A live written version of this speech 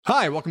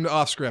Hi, welcome to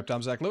Off Script.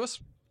 I'm Zach Lewis.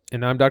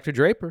 And I'm Dr.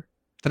 Draper.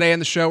 Today on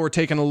the show, we're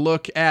taking a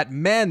look at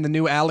Men, the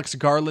new Alex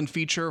Garland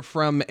feature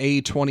from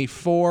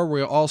A24.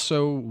 We're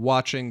also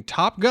watching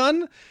Top Gun,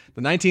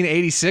 the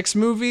 1986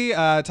 movie.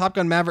 Top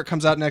Gun Maverick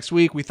comes out next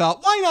week. We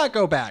thought, why not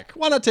go back?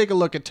 Why not take a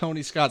look at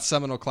Tony Scott's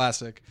seminal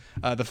classic,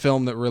 the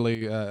film that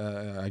really,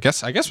 I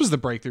guess was the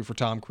breakthrough for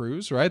Tom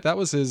Cruise, right? That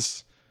was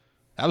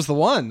the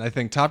one. I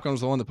think Top Gun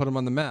was the one that put him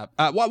on the map.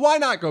 Why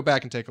not go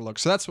back and take a look?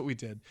 So that's what we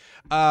did.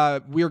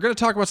 We are going to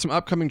talk about some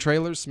upcoming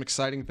trailers, some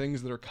exciting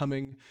things that are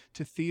coming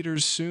to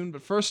theaters soon.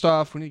 But first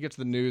off, we need to get to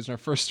the news. And our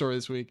first story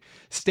this week,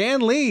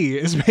 Stan Lee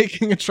is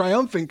making a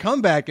triumphant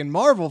comeback in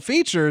Marvel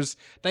features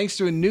thanks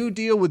to a new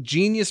deal with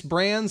Genius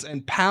Brands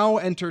and POW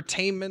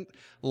Entertainment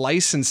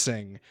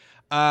Licensing.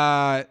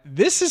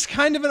 This is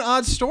kind of an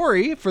odd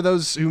story for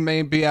those who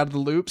may be out of the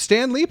loop.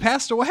 Stan Lee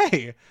passed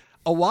away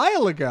a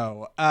while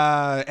ago.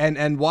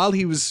 And while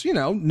he was,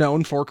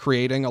 known for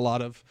creating a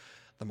lot of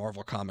the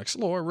Marvel Comics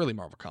lore, really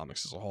Marvel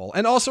Comics as a whole,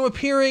 and also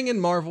appearing in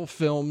Marvel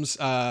films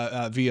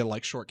via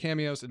like short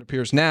cameos, it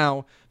appears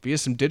now via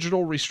some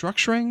digital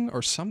restructuring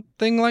or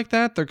something like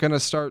that. They're going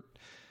to start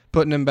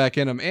putting him back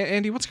in them.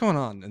 Andy, what's going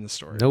on in the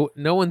story?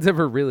 No one's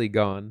ever really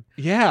gone.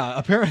 Yeah,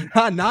 apparently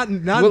not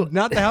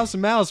the House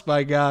of Mouse,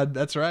 by God.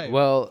 That's right.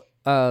 Well,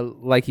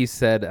 like you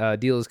said,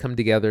 deal has come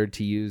together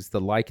to use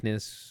the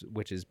likeness,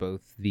 which is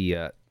both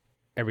the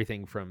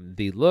everything from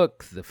the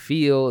look, the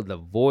feel, the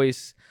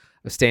voice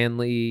of Stan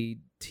Lee,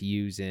 to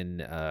use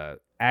in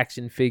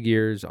action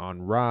figures,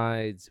 on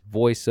rides,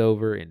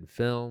 voiceover in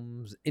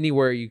films,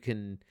 anywhere you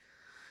can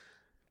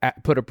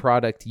put a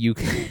product, you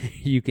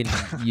can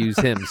use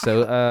him.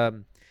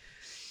 So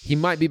he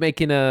might be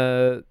making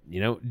a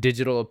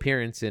digital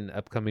appearance in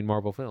upcoming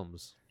Marvel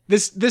films.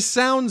 This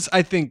sounds,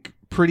 I think,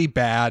 pretty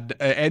bad,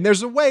 and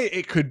there's a way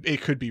it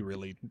could be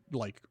really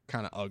like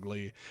kind of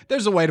ugly.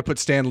 There's a way to put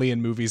Stan Lee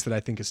in movies that I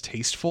think is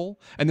tasteful,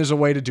 and there's a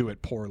way to do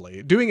it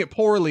poorly. Doing it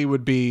poorly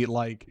would be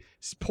like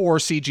poor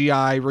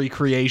CGI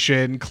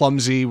recreation,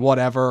 clumsy,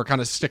 whatever,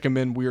 kind of stick him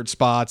in weird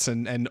spots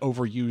and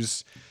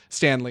overuse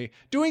Stan Lee.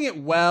 Doing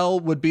it well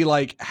would be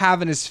like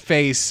having his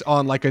face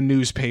on like a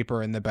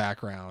newspaper in the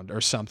background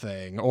or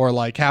something, or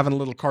like having a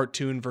little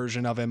cartoon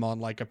version of him on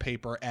like a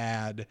paper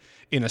ad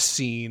in a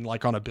scene,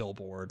 like on a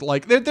billboard.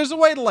 Like there's a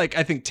way to like,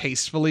 I think,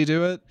 tastefully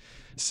do it.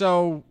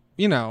 So,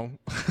 I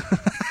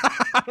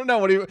don't know.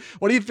 What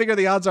do you figure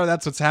the odds are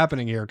that's what's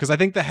happening here? Because I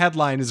think the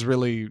headline is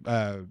really,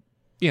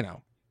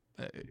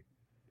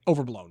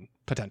 overblown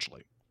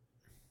potentially.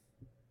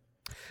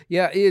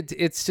 Yeah,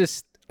 it's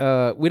just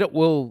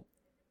we'll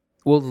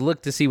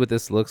look to see what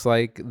this looks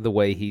like, the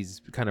way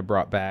he's kind of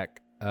brought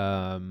back.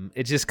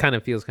 It just kind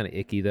of feels kind of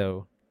icky,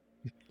 though.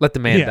 Let the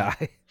man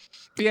die.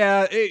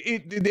 Yeah,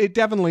 it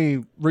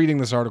definitely, reading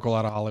this article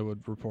out of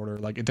Hollywood Reporter,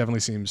 like it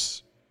definitely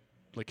seems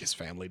like his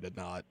family did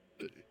not.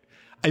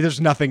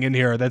 There's nothing in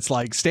here that's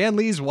like Stan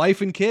Lee's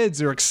wife and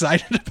kids are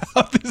excited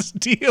about this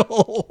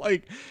deal.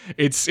 Like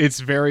it's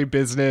very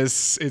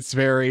business. It's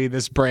very,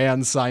 this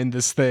brand signed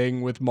this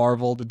thing with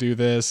Marvel to do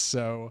this.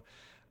 So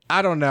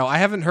I don't know. I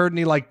haven't heard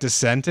any like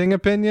dissenting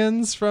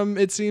opinions from,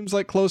 it seems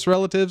like, close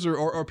relatives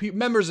or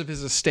members of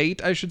his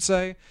estate, I should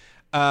say.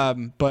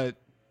 But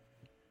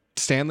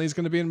Stan Lee's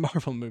going to be in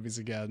Marvel movies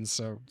again,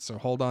 so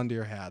hold on to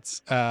your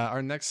hats.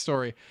 Our next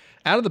story,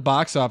 out of the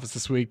box office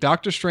this week,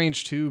 Doctor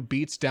Strange 2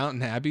 beats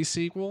Downton Abbey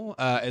sequel,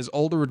 as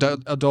older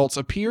adults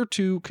appear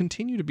to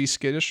continue to be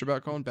skittish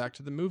about going back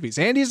to the movies.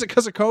 Andy, is it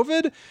because of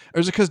COVID, or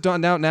is it because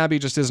Downton Abbey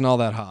just isn't all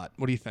that hot?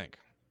 What do you think?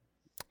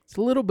 It's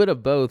a little bit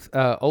of both.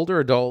 Older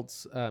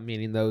adults,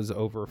 meaning those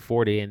over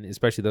 40 and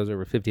especially those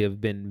over 50,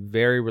 have been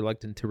very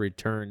reluctant to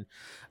return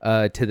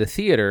to the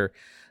theater.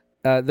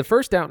 The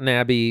first Downton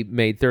Abbey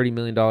made $30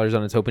 million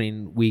on its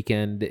opening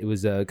weekend. It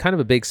was kind of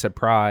a big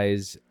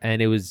surprise,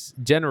 and it was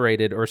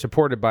generated or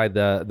supported by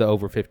the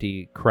over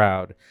 50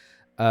 crowd.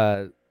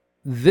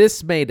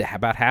 This made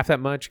about half that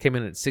much, came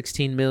in at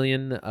 $16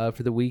 million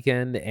for the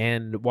weekend,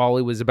 and while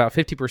it was about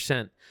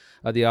 50%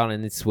 of the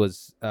audience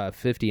was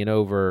 50 and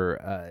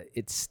over,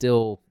 it's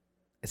still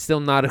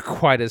not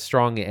quite as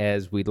strong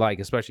as we'd like,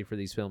 especially for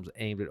these films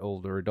aimed at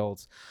older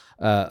adults.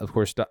 Of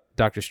course,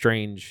 Doctor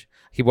Strange,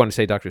 he wanted to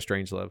say Doctor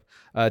Strangelove.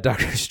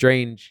 Doctor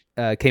Strange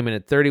came in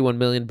at 31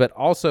 million, but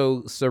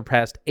also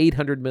surpassed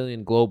 800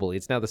 million globally.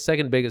 It's now the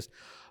second biggest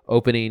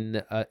opening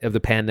of the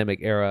pandemic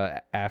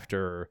era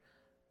after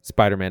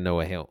Spider-Man No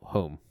Way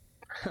Home.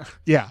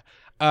 Yeah,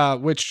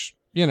 which,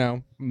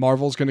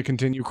 Marvel's going to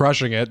continue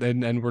crushing it,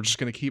 and we're just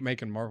going to keep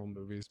making Marvel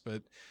movies.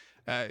 But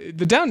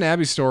the Downton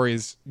Abbey story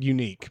is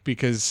unique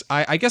because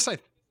I guess I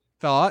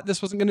thought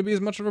this wasn't going to be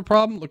as much of a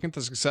problem. Looking at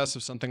the success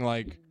of something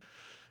like,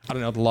 I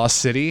don't know, The Lost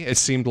City, it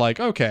seemed like,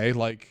 okay,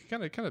 like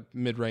kind of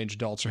mid-range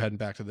adults are heading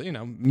back to the,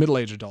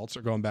 middle-aged adults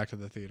are going back to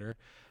the theater.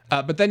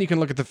 But then you can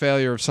look at the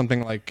failure of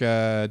something like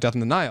Death in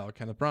the Nile,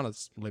 Kenneth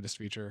Branagh's latest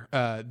feature,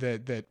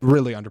 that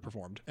really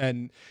underperformed.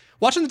 And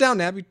watching the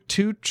Downton Abbey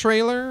 2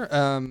 trailer,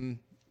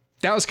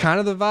 that was kind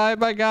of the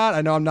vibe I got.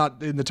 I know I'm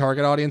not in the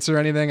target audience or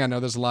anything. I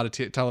know there's a lot of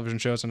television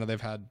shows. I know they've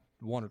had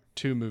 1 or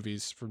 2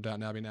 movies from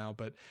Downton Abbey now,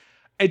 but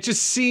it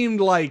just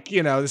seemed like,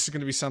 this is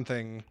going to be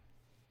something,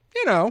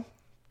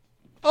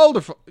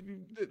 older.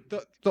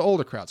 The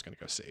older crowd's going to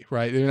go see,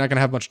 right? They're not going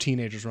to have much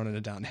teenagers running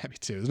to Downton Abbey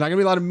 2. There's not going to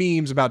be a lot of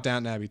memes about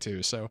Downton Abbey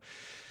 2. So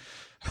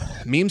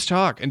memes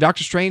talk, and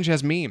Doctor Strange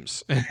has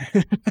memes.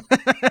 They're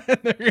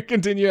going to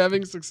continue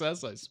having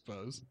success, I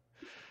suppose.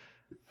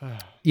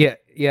 Yeah.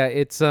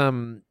 It's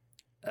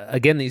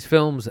again, these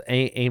films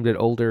aimed at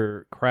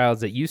older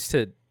crowds that used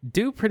to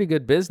do pretty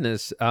good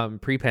business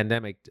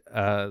pre-pandemic.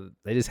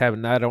 They just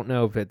haven't. I don't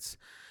know if it's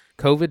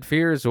COVID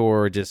fears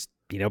or just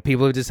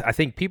people have just. I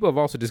think people have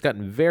also just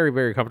gotten very,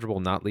 very comfortable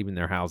not leaving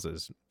their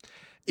houses.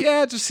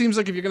 Yeah, it just seems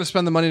like if you're going to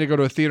spend the money to go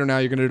to a theater now,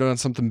 you're going to do it on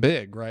something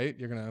big, right?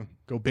 You're going to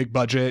go big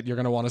budget. You're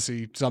going to want to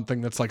see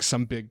something that's like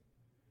some big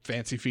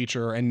fancy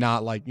feature and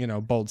not like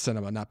bold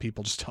cinema, not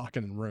people just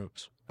talking in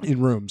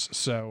rooms.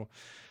 So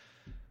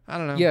I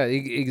don't know. Yeah,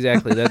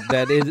 exactly.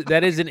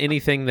 That isn't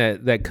anything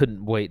that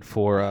couldn't wait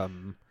for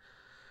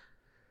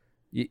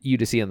you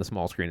to see on the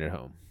small screen at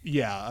home.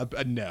 Yeah,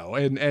 no,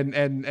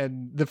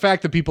 and the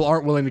fact that people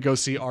aren't willing to go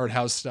see art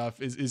house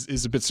stuff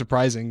is a bit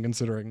surprising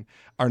considering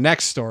our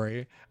next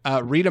story.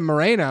 Rita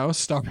Moreno,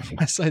 star of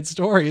West Side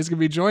Story, is going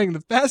to be joining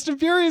the Fast and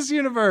Furious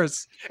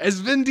universe as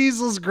Vin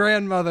Diesel's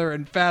grandmother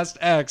in Fast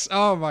X.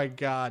 Oh my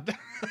god.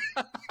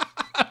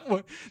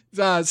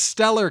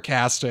 Stellar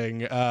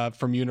casting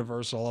from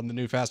Universal on the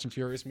new Fast and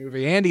Furious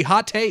movie. Andy,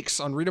 hot takes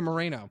on Rita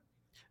Moreno.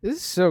 This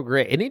is so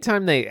great.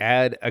 Anytime they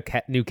add a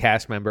new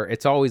cast member,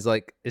 it's always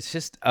like it's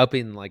just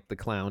upping like the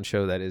clown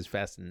show that is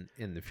Fast and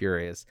the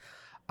Furious.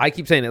 I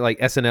keep saying that like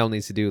SNL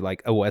needs to do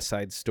like a West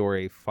Side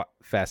Story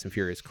Fast and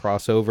Furious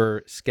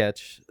crossover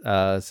sketch,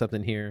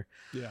 something here.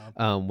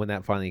 Yeah. When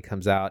that finally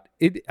comes out,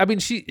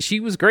 she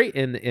was great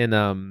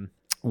in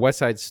West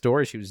Side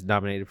Story. She was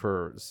nominated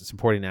for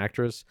supporting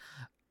actress.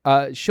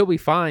 She'll be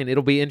fine.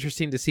 It'll be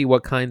interesting to see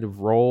what kind of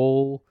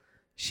role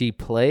she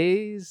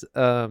plays.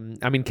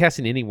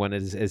 Casting anyone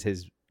as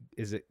his,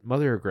 is it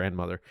mother or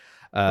grandmother?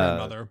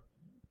 Grandmother.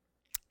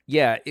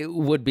 Yeah, it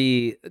would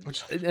be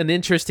an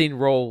interesting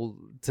role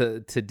to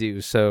do.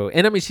 So,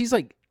 and she's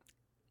like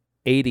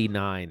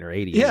 89 or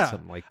 88,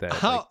 something like that.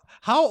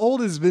 How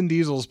old is Vin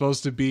Diesel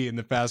supposed to be in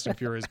the Fast and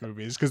Furious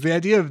movies? Because the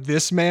idea of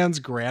this man's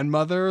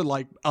grandmother,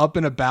 like up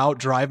and about,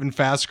 driving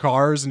fast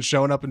cars and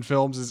showing up in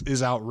films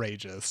is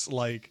outrageous.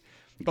 Like,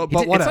 but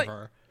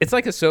whatever. It's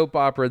like a soap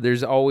opera.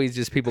 There's always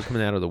just people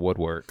coming out of the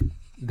woodwork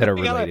that are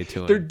related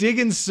to him. They're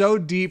digging so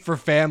deep for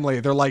family.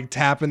 They're like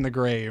tapping the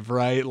grave,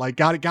 right? Like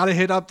gotta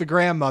hit up the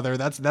grandmother.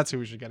 That's who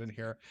we should get in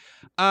here.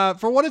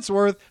 For what it's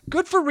worth,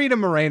 good for Rita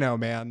Moreno,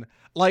 man.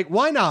 Like,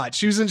 why not?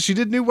 She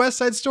did new West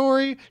Side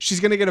Story. She's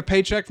gonna get a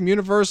paycheck from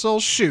Universal.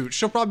 Shoot,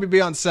 she'll probably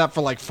be on set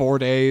for like 4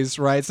 days,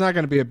 right? It's not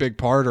gonna be a big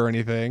part or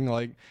anything.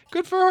 Like,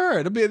 good for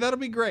her. That'll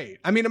be great.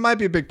 It might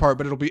be a big part,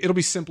 but it'll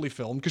be simply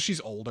filmed because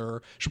she's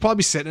older. She'll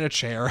probably sit in a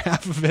chair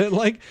half of it.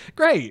 Like,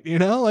 great,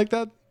 like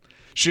that.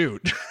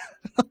 Shoot.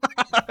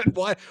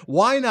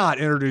 Why not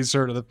introduce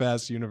her to the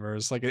Fast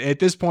universe? Like at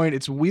this point,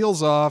 it's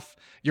wheels off.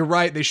 You're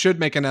right. They should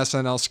make an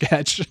SNL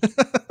sketch.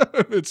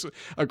 It's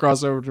a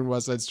crossover between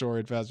West Side Story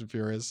and Fast and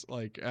Furious.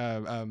 Like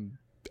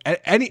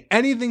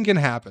anything can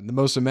happen. The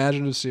most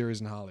imaginative series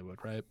in Hollywood,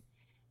 right?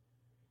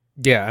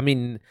 Yeah,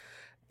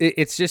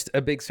 it's just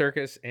a big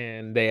circus,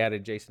 and they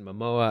added Jason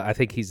Momoa. I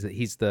think he's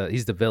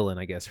the villain,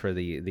 I guess, for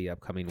the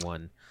upcoming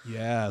one.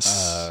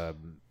 Yes.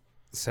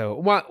 So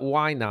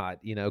why not?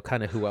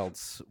 Kind of who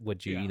else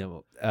would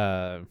you?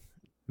 Yeah.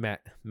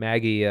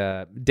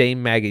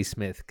 Dame Maggie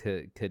Smith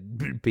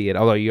could be it.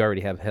 Although you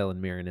already have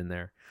Helen Mirren in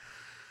there.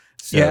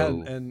 So, yeah,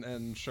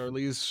 and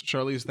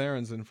Charlize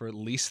Theron's in for at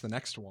least the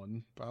next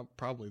one,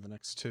 probably the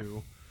next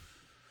two.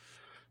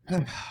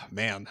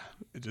 Man,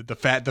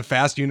 the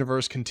Fast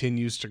universe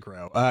continues to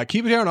grow.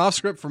 Keep it here on Off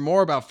Script for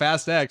more about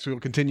Fast X. We will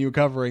continue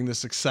covering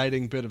this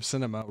exciting bit of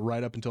cinema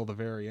right up until the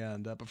very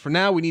end. But for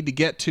now, we need to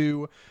get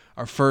to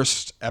our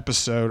first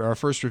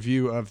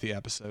review of the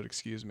episode.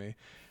 Excuse me.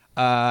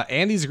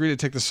 Andy's agreed to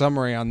take the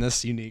summary on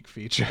this unique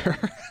feature.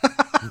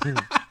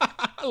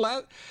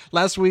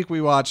 Last week we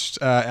watched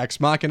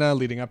Ex Machina.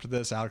 Leading up to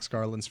this, Alex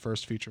Garland's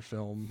first feature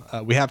film.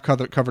 We have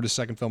covered his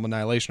second film,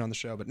 Annihilation, on the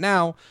show, but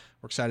now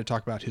we're excited to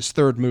talk about his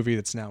third movie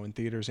that's now in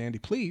theaters. Andy,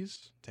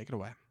 please take it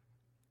away.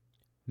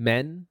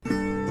 Men.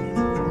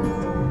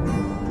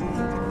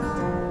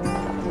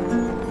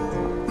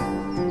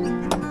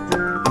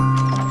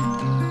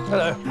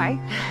 Hello. Hi.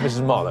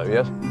 Mrs. Marlowe,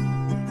 yes?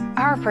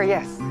 Harper,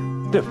 yes.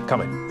 Do,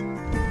 come in.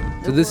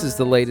 So this is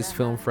the latest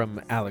film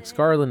from Alex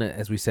Garland,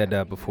 as we said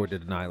before,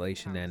 did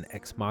Annihilation and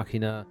Ex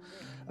Machina.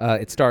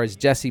 It stars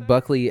Jessie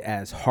Buckley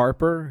as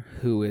Harper,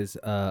 who is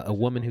a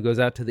woman who goes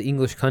out to the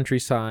English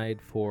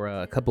countryside for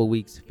a couple of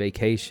weeks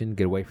vacation,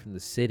 get away from the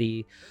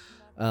city.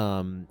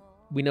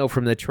 We know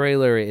from the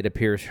trailer, it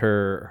appears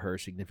her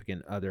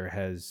significant other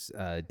has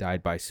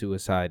died by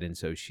suicide, and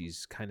so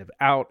she's kind of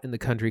out in the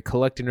country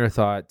collecting her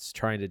thoughts,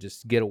 trying to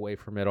just get away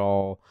from it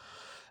all,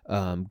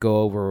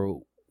 go over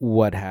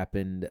what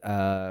happened.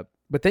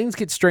 But things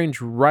get strange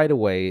right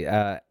away.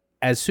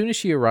 As soon as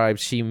she arrives,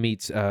 she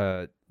meets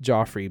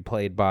Joffrey,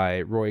 played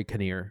by Roy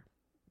Kinnear.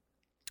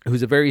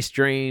 who's a very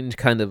strange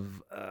kind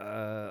of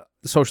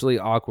socially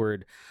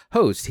awkward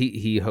host.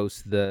 He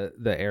hosts the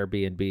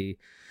Airbnb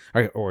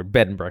or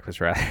bed and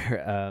breakfast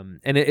rather,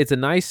 and it's a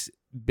nice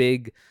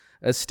big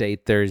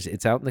estate.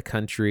 It's out in the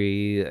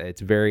country. It's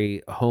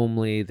very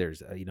homely.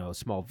 There's a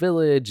small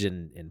village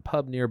and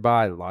pub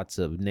nearby. Lots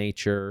of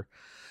nature.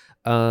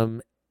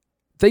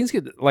 Things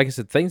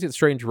get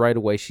strange right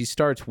away. She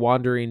starts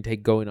wandering,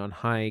 going on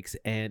hikes,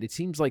 and it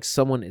seems like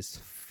someone is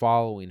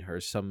following her.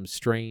 Some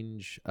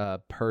strange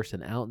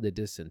person out in the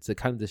distance. The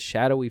kind of the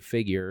shadowy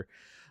figure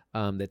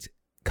that's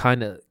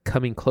kind of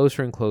coming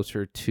closer and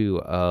closer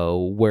to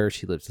where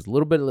she lives. It's a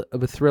little bit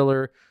of a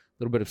thriller, a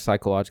little bit of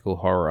psychological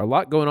horror. A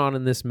lot going on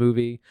in this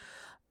movie.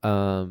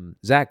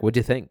 Zach, what'd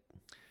you think?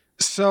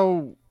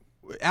 So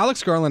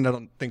Alex Garland, I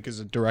don't think is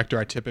a director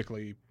I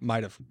typically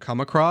might have come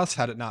across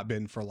had it not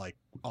been for like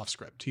off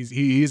script.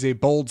 He's a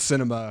bold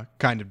cinema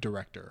kind of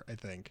director, I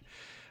think.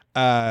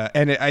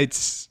 And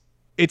it's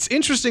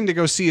interesting to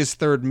go see his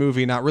third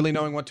movie, not really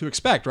knowing what to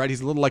expect, right?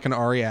 He's a little like an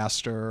Ari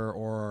Aster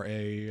or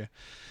a,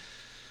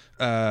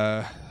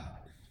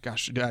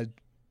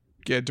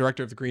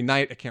 director of The Green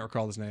Knight. I can't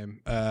recall his name.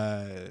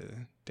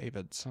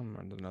 David, some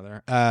or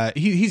another.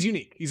 He's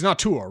unique. He's not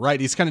Tour, right?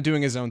 He's kind of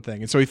doing his own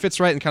thing. And so he fits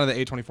right in kind of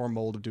the A24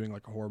 mold of doing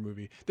like a horror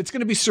movie that's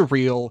going to be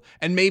surreal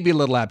and maybe a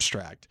little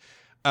abstract.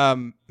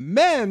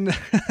 Men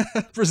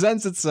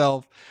presents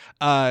itself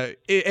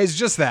as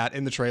just that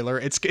in the trailer.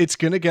 It's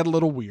going to get a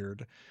little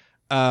weird.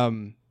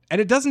 And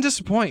it doesn't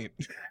disappoint.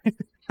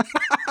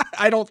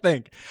 I don't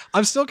think.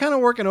 I'm still kind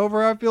of working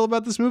over how I feel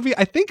about this movie.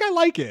 I think I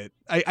like it.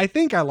 I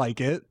think I like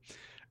it.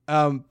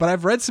 But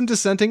I've read some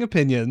dissenting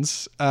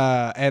opinions,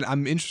 and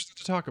I'm interested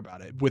to talk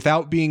about it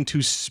without being too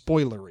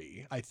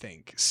spoilery, I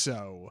think.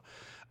 So,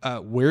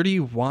 where do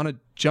you want to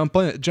jump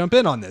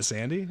in on this,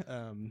 Andy?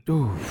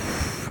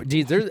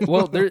 Geez,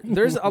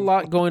 there's a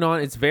lot going on.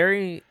 It's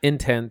very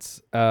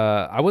intense.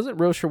 I wasn't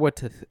real sure what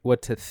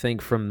to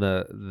think from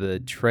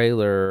the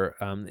trailer.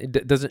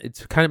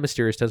 It's kind of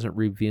mysterious. Doesn't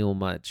reveal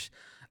much.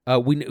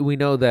 We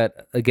know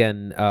that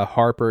again.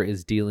 Harper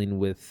is dealing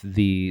with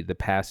the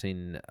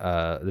passing,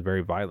 the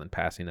very violent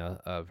passing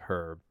of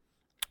her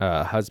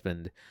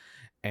husband,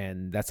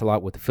 and that's a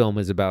lot what the film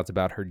is about. It's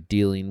about her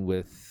dealing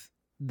with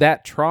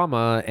that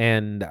trauma,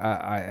 and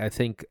I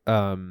think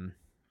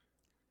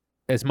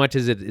as much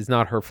as it is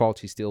not her fault,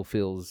 she still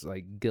feels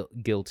like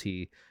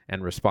guilty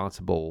and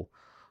responsible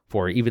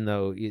for it, even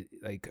though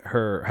like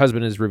her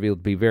husband is revealed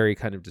to be very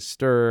kind of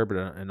disturbed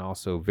and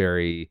also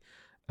very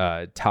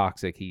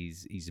toxic.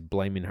 He's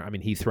blaming her. I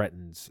mean, he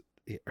threatens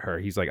her.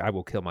 He's like, I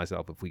will kill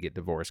myself if we get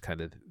divorced kind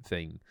of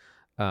thing.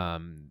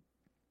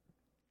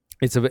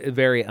 It's a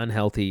very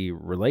unhealthy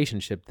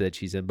relationship that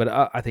she's in, but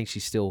I think she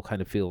still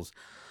kind of feels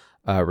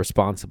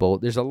responsible.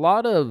 There's a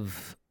lot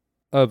of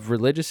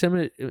religious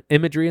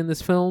imagery in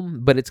this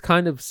film, but it's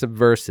kind of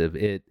subversive.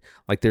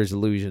 There's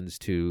allusions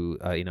to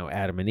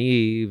Adam and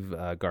Eve,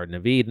 Garden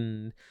of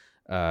Eden,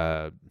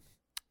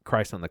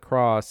 Christ on the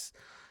cross.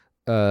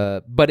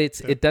 But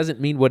it doesn't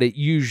mean what it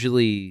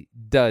usually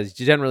does.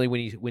 Generally,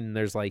 when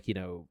there's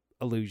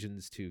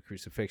allusions to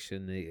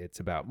crucifixion, it's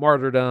about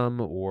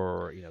martyrdom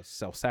or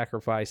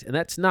self-sacrifice, and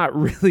that's not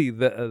really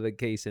the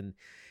case in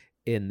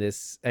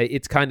this.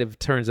 It's kind of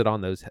turns it on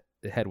those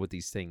head what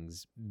these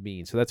things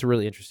mean. So that's a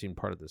really interesting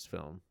part of this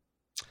film.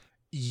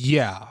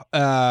 Yeah,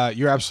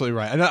 you're absolutely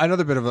right.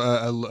 Another bit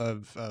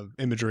of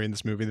imagery in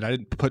this movie that I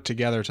didn't put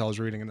together until I was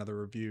reading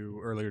another review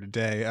earlier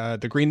today.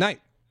 The Green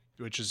Knight,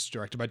 which is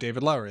directed by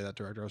David Lowery, that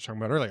director I was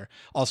talking about earlier,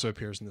 also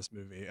appears in this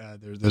movie.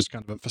 There's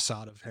kind of a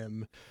facade of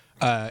him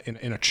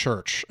in a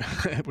church,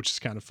 which is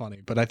kind of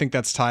funny. But I think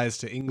that's ties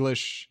to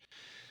English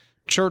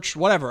church,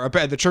 whatever.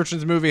 The church in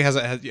this movie has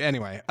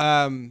anyway.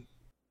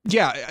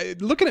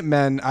 Looking at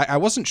Men, I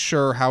wasn't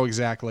sure how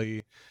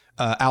exactly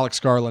Alex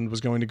Garland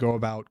was going to go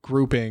about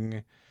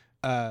grouping,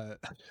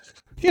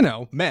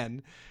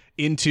 men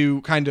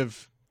into kind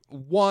of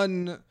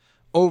one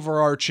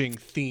overarching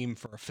theme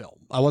for a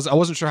film. I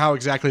wasn't sure how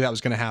exactly that was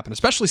going to happen,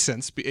 especially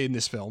since in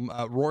this film,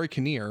 Rory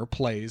Kinnear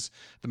plays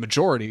the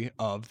majority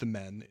of the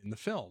men in the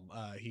film.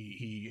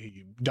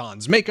 He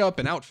dons makeup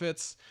and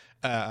outfits,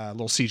 a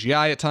little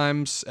CGI at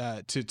times,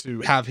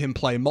 to have him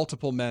play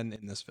multiple men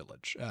in this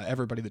village.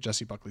 Everybody that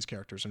Jesse Buckley's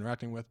character is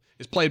interacting with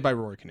is played by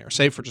Rory Kinnear,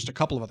 save for just a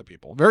couple of other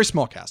people. Very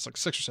small cast, like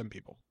 6 or 7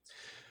 people.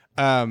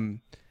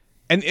 And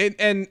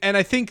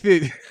I think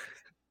that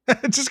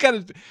it just kind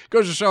of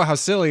goes to show how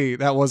silly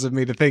that was of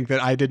me to think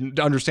that I didn't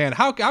understand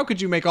how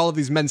could you make all of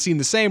these men seem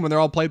the same when they're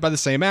all played by the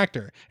same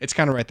actor. It's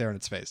kind of right there in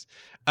its face.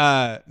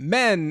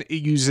 Men,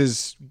 it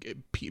uses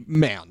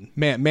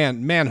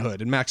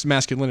manhood and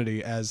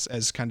masculinity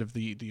as kind of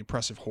the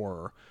oppressive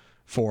horror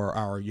for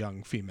our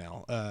young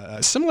female.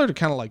 Similar to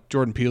kind of like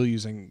Jordan Peele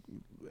using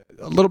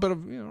a little bit of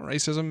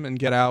racism and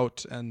Get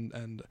Out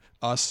and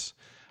Us.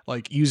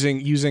 Like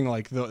using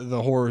like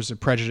the horrors of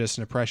prejudice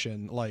and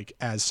oppression like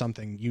as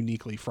something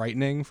uniquely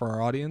frightening for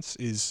our audience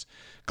is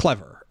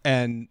clever,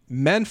 and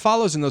Men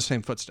follows in those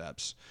same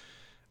footsteps,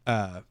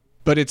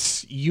 but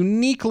it's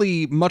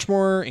uniquely much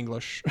more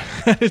English.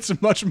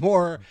 It's much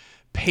more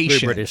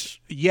patient. Very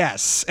British.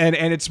 Yes, and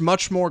it's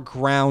much more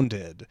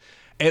grounded,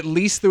 at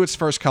least through its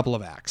first couple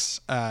of acts,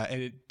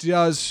 and it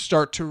does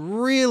start to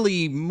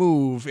really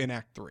move in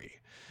Act 3.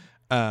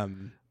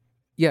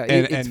 Yeah,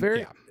 it's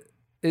very. Yeah.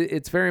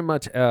 It's very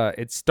much.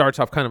 It starts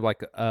off kind of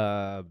like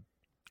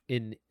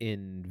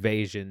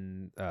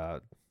invasion.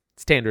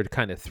 Standard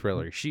kind of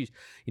thriller. She's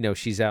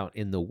out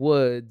in the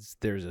woods.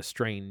 There's a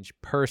strange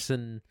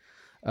person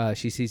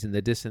she sees in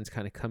the distance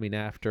kind of coming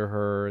after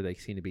her. They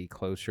seem to be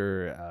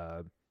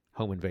closer.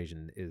 Home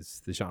invasion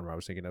is the genre I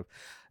was thinking of.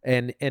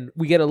 And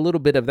we get a little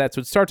bit of that. So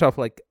it starts off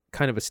like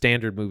kind of a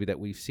standard movie that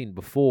we've seen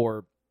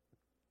before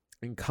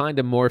and kind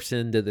of morphs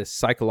into this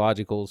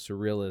psychological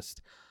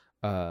surrealist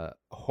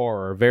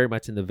horror, very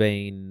much in the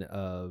vein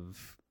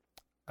of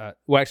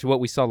actually what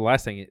we saw the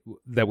last thing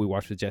that we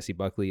watched with Jessie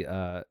Buckley,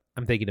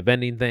 I'm thinking of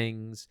Ending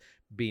Things,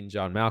 being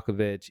John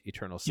Malkovich,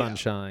 Eternal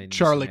Sunshine,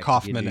 Charlie New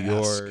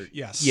Kaufman-esque. York.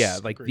 Yes. Yeah,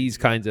 like agreed. these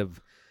kinds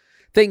of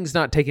things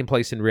not taking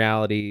place in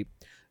reality,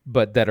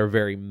 but that are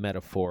very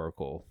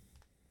metaphorical,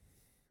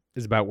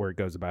 is about where it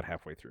goes about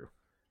halfway through.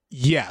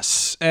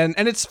 Yes, and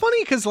it's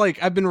funny because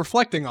like I've been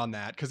reflecting on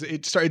that because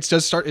it starts to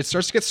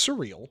get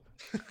surreal.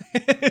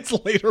 Its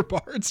later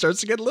part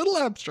starts to get a little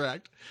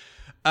abstract.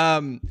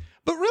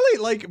 But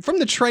really, like, from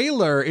the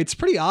trailer, it's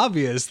pretty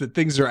obvious that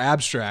things are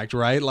abstract,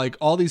 right? Like,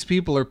 all these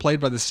people are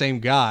played by the same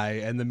guy,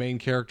 and the main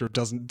character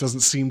doesn't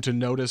seem to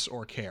notice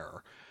or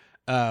care.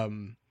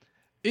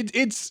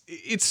 It's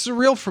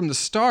surreal from the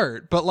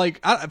start, but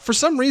like for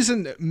some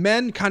reason,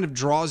 Men kind of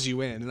draws you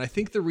in, and I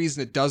think the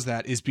reason it does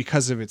that is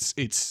because of its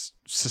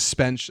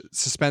suspense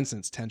and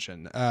its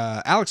tension.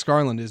 Alex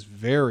Garland is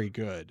very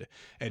good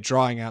at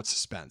drawing out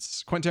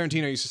suspense. Quentin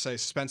Tarantino used to say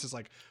suspense is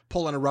like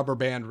pulling a rubber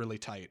band really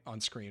tight on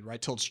screen,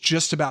 right? Till it's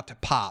just about to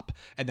pop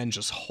and then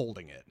just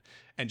holding it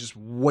and just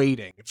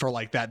waiting for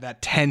like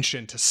that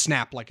tension to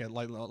snap like a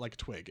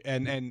twig.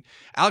 And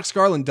Alex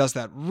Garland does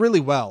that really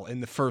well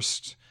in the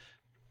first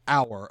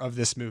hour of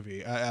this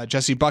movie.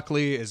 Jessie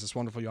Buckley is this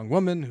wonderful young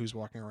woman who's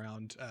walking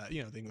around, the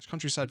English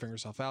countryside, figuring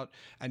herself out.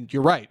 And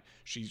you're right.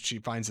 She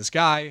finds this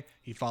guy.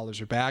 He follows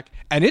her back,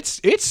 and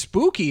it's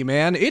spooky,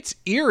 man. It's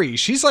eerie.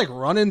 She's like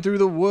running through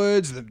the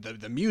woods.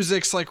 The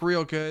music's like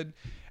real good.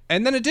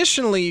 And then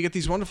additionally, you get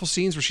these wonderful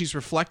scenes where she's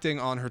reflecting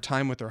on her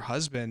time with her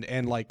husband,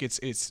 and like it's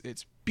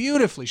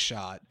beautifully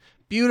shot,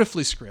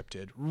 beautifully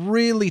scripted,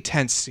 really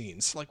tense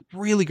scenes, like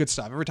really good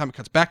stuff. Every time it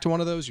cuts back to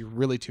one of those, you're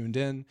really tuned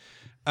in.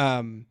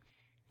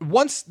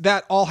 Once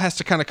that all has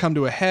to kind of come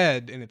to a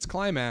head in its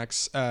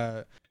climax,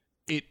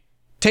 it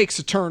takes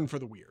a turn for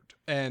the weird.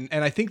 And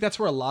I think that's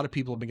where a lot of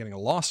people have been getting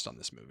lost on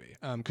this movie.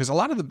 Because a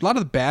lot of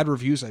the bad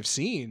reviews I've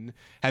seen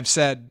have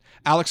said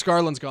Alex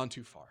Garland's gone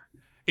too far.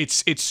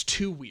 It's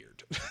too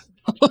weird.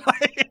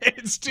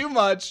 It's too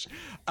much.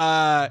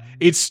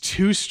 It's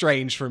too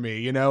strange for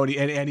me,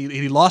 and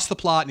he lost the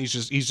plot, and he's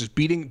just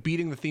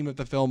beating the theme of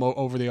the film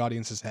over the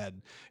audience's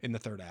head in the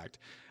third act.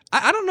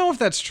 I don't know if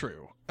that's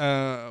true.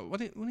 What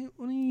do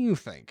you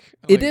think?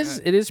 It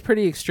is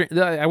pretty extreme.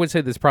 I would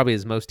say this is probably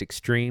his most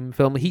extreme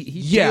film. He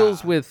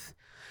deals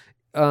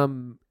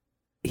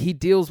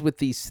with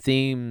these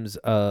themes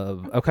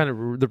of kind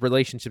of the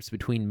relationships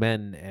between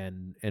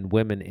men and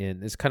women.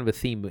 It's kind of a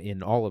theme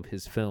in all of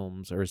his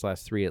films, or his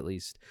last three at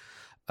least.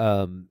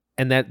 And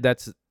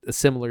that's a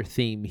similar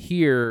theme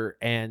here.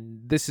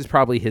 And this is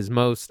probably it's his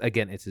most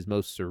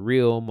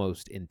surreal,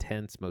 most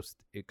intense, most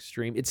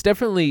extreme. It's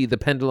definitely the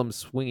pendulum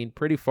swinging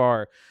pretty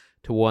far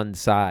to one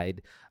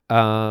side.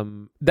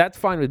 That's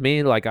fine with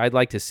me. Like, I'd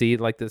like to see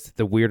like this,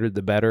 the weirder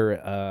the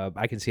better.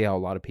 I can see how a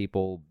lot of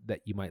people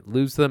that you might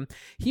lose them.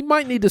 He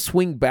might need to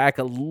swing back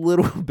a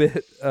little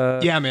bit.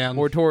 Yeah, man.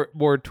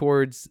 More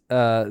towards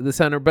the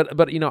center.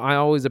 But I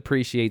always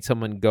appreciate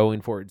someone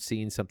going for it,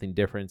 seeing something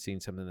different, seeing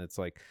something that's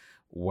like,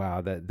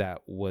 wow, that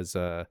was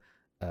kind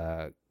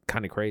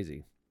of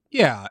crazy.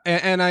 Yeah,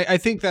 and I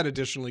think that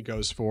additionally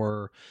goes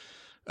for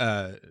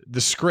the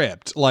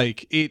script.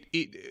 Like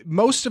it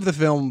most of the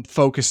film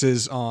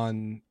focuses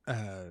on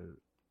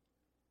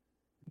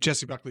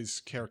Jessie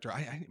Buckley's character.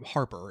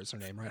 Harper is her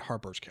name, right?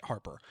 Harper.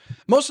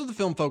 Most of the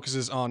film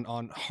focuses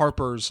on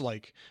Harper's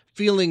like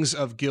feelings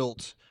of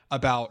guilt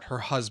about her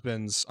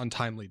husband's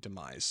untimely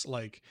demise.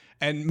 Like,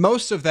 and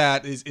most of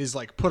that is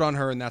like put on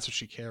her, and that's what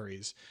she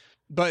carries.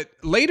 But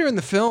later in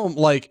the film,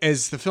 like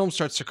as the film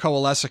starts to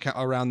coalesce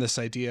around this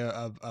idea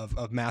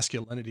of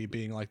masculinity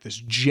being like this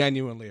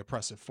genuinely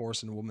oppressive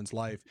force in a woman's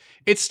life,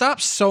 it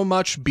stops so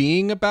much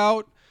being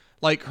about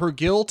like her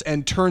guilt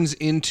and turns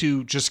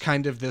into just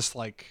kind of this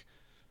like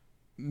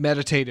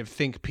meditative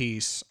think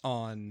piece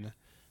on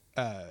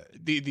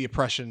the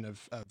oppression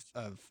of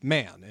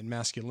man and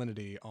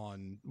masculinity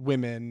on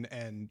women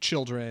and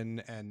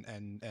children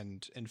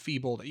and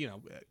enfeebled,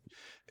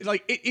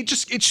 like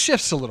it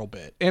shifts a little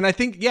bit. And I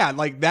think, yeah,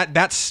 like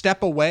that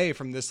step away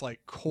from this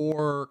like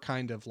core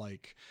kind of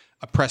like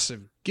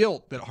oppressive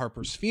guilt that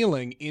Harper's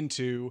feeling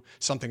into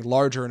something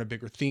larger and a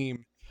bigger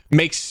theme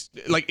makes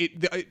like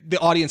the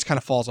audience kind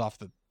of falls off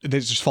they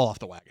just fall off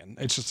the wagon.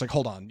 It's just like,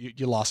 hold on,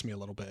 you lost me a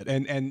little bit.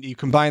 And you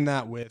combine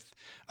that with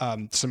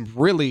some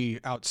really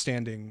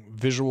outstanding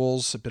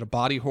visuals, a bit of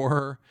body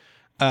horror,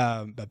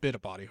 a little bit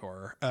of body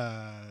horror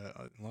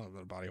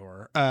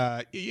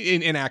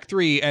in Act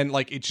 3, and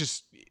like it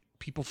just,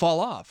 people fall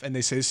off and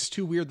they say this is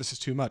too weird, this is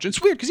too much.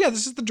 It's weird because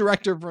this is the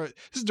director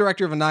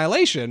of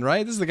Annihilation,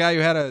 right? This is the guy who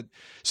had a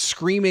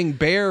screaming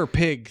bear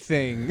pig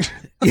thing,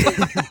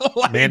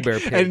 like, Man bear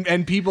pig,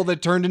 and people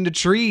that turned into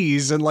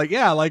trees, and like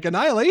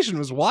Annihilation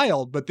was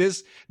wild, but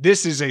this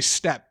is a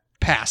step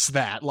past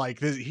that.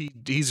 Like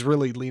he's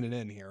really leaning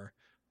in here.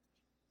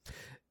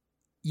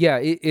 Yeah,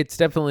 it's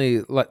definitely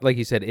like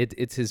you said.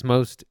 It's his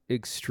most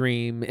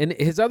extreme, and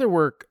his other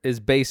work is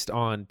based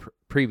on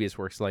previous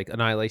works. Like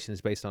Annihilation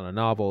is based on a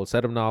novel, a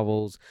set of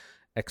novels.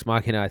 Ex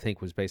Machina, I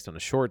think, was based on a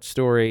short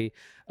story.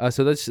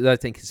 So that's, I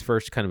think, his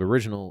first kind of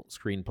original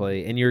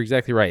screenplay. And you're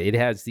exactly right. It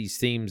has these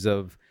themes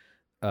of,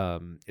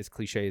 as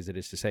cliche as it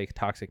is to say,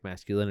 toxic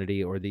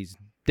masculinity, or these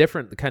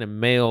different kind of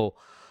male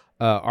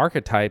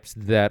archetypes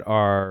that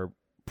are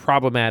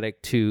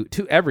problematic to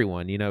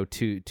everyone,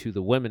 to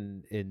the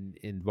women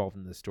involved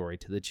in the story,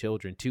 to the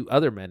children, to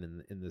other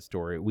men in the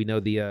story. We know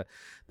the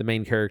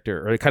main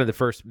character, or kind of the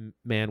first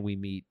man we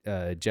meet,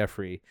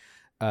 Jeffrey,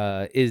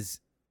 he's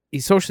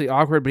socially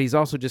awkward, but he's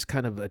also just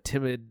kind of a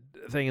timid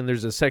thing. And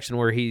there's a section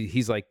where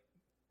he's like,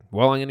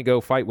 well, I'm going to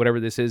go fight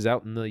whatever this is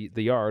out in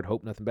the yard.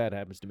 Hope nothing bad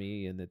happens to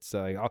me. And it's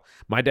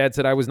my dad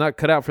said I was not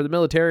cut out for the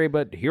military,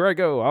 but here I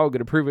go. I'm going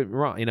to prove it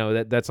wrong.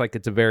 That's like,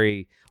 it's a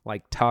very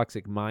like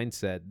toxic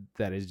mindset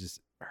that is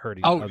just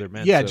hurting other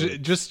men. Yeah, so,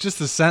 just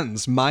the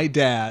sentence. My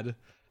dad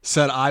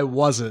said I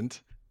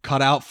wasn't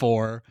cut out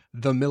for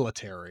the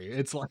military.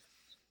 It's like,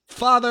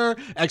 father,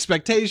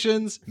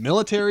 expectations,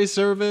 military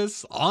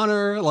service,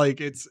 honor.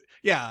 Like it's,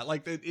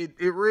 like it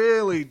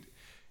really.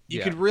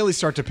 You could really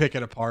start to pick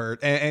it apart.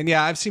 And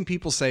yeah, I've seen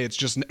people say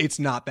it's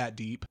not that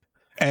deep,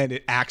 and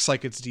it acts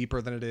like it's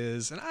deeper than it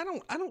is. And I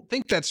don't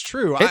think that's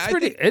true.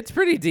 It's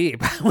pretty deep.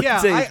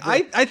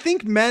 I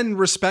think Men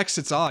respects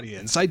its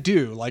audience. I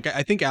do. Like,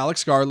 I think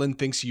Alex Garland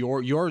thinks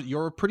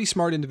you're a pretty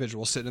smart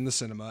individual sitting in the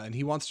cinema, and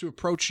he wants to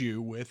approach you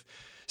with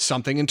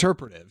something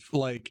interpretive.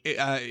 Like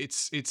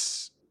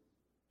it's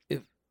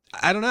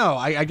I don't know.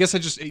 I guess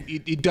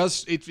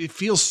it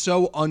feels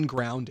so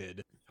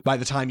ungrounded. By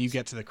the time you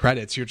get to the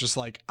credits, you're just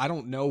like, I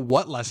don't know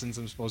what lessons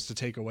I'm supposed to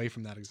take away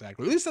from that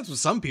exactly. At least that's what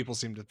some people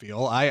seem to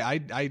feel. I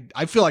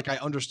feel like I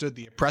understood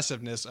the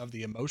oppressiveness of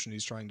the emotion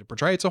he's trying to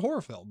portray. It's a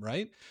horror film,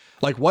 right?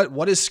 Like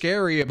what is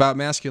scary about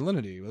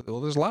masculinity?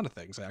 Well, there's a lot of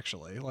things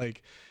actually.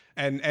 Like,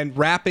 and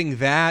wrapping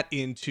that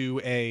into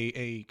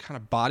a kind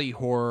of body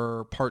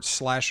horror, part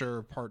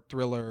slasher, part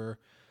thriller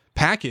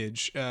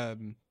package.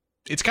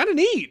 It's kind of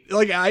neat.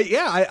 Like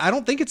I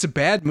don't think it's a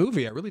bad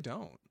movie. I really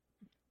don't.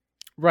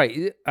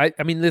 Right. I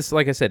mean, this,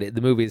 like I said,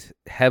 the movie is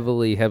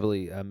heavily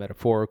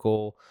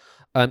metaphorical.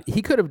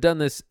 He could have done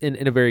this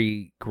in a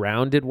very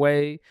grounded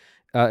way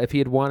if he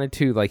had wanted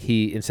to. Like,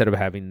 instead of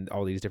having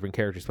all these different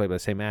characters played by the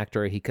same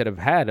actor, he could have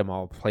had them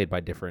all played by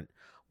different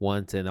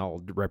ones and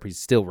all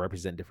still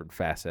represent different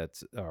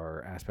facets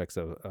or aspects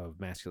of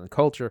masculine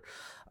culture.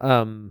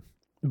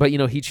 But,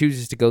 he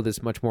chooses to go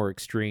this much more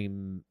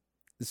extreme,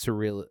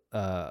 surreal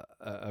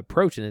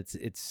approach, and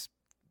it's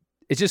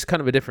just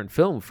kind of a different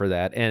film for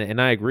that.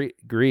 And I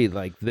agree.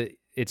 Like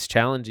it's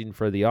challenging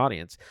for the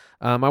audience.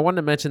 I wanted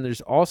to mention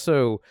there's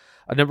also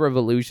a number of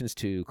allusions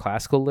to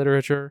classical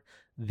literature.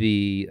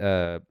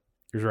 There's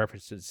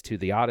references to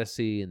the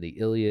Odyssey and the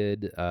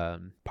Iliad,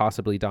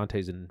 possibly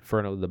Dante's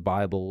Inferno, the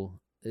Bible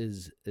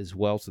is as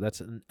well. So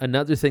that's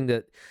another thing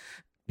that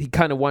he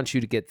kind of wants you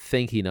to get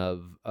thinking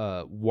of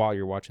while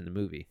you're watching the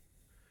movie.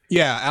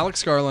 Yeah,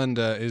 Alex Garland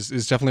is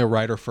definitely a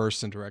writer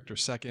first and director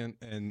second,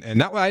 and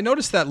that I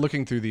noticed that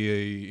looking through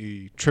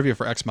the trivia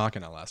for Ex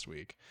Machina last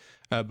week,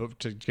 but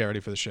to get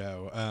ready for the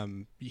show.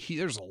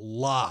 There's a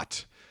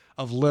lot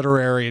of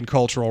literary and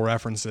cultural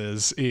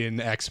references in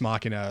Ex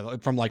Machina,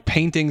 from like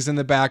paintings in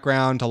the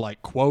background to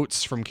like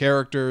quotes from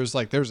characters.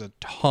 Like there's a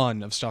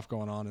ton of stuff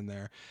going on in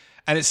there,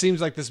 and it seems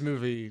like this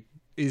movie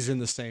is in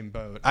the same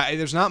boat.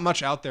 There's not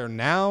much out there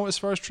now as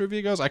far as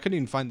trivia goes. I couldn't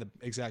even find the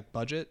exact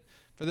budget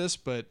for this,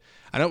 but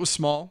I know it was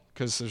small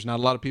because there's not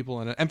a lot of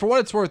people in it. And for what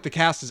it's worth, the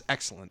cast is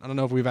excellent. I don't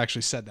know if we've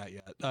actually said that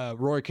yet.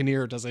 Roy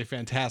Kinnear does a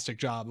fantastic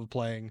job of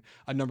playing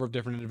a number of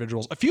different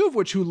individuals, a few of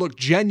which who look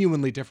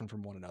genuinely different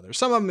from one another.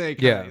 Some of them they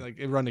kind of like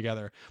run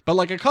together, but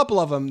like a couple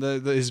of them,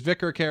 his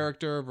vicar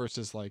character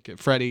versus like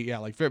Freddy,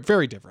 like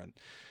very different.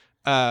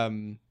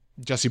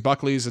 Jessie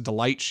Buckley's a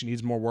delight. She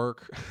needs more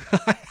work.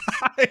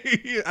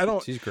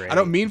 She's great. I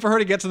don't mean for her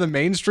to get to the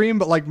mainstream,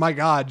 but like, my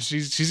God,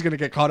 she's gonna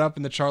get caught up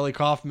in the Charlie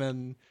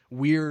Kaufman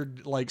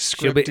weird like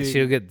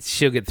scripting.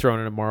 She'll get thrown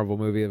in a Marvel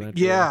movie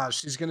eventually. Yeah,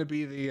 she's gonna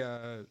be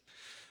the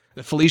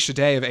Felicia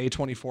Day of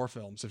A24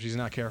 films if she's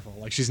not careful.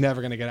 Like, she's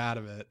never gonna get out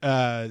of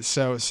it.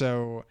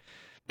 So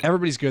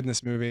everybody's good in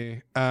this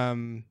movie. I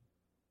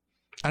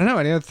don't know.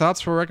 Any other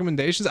thoughts for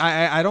recommendations?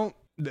 I don't.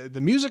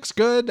 The music's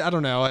good. I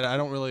don't know. I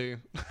don't really.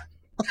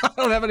 I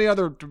don't have any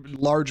other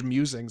large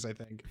musings, I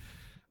think,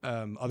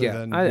 other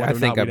than I whether or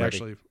think not I'm we'd ready.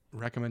 actually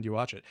recommend you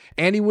watch it.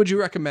 Andy, would you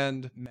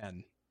recommend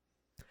Men?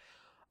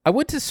 I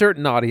went to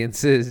certain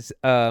audiences.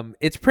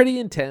 It's pretty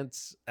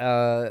intense.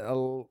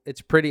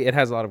 It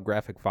has a lot of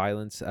graphic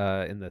violence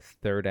in the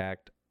third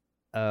act.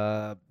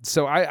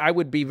 So I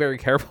would be very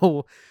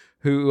careful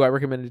who I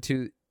recommended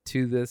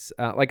to this.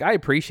 Like, I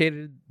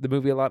appreciated the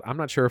movie a lot. I'm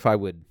not sure if I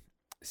would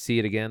see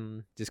it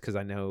again, just because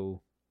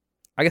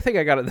I think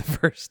I got it the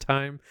first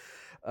time.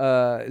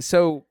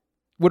 So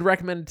would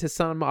recommend it to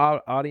some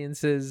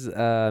audiences.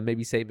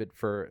 Maybe save it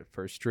for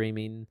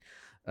streaming,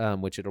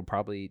 which it'll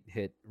probably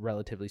hit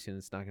relatively soon.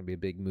 It's not going to be a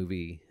big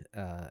movie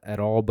at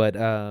all. But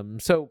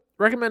so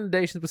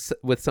recommendations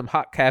with some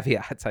hot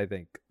caveats, I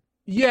think.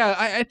 Yeah,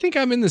 I think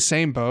I'm in the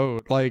same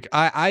boat. Like,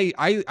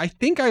 I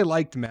think I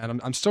liked Men.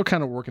 I'm still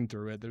kind of working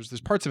through it.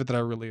 There's parts of it that I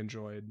really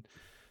enjoyed.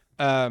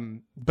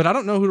 But I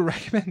don't know who to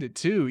recommend it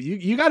to.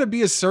 You got to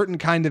be a certain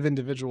kind of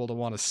individual to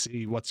want to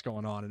see what's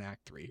going on in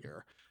Act 3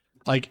 here.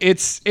 Like,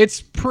 it's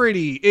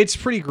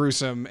pretty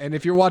gruesome. And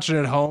if you're watching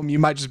at home, you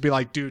might just be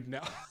like, dude,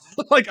 no.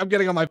 Like, I'm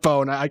getting on my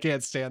phone. I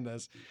can't stand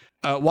this.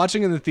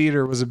 Watching in the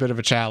theater was a bit of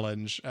a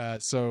challenge.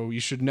 So you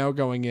should know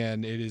going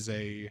in, it is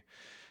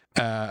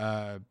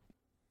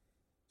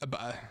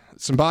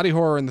some body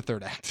horror in the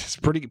third act. It's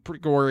pretty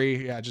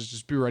gory. Yeah,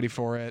 just be ready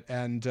for it.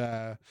 And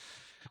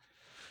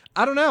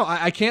I don't know.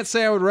 I can't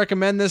say I would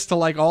recommend this to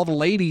like all the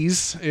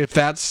ladies if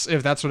that's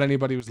what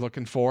anybody was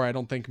looking for. I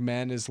don't think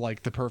Men is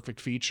like the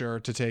perfect feature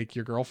to take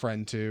your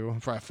girlfriend to.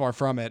 Far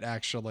from it,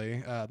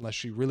 actually, unless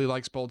she really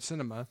likes bold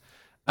cinema.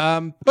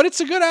 But it's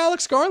a good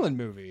Alex Garland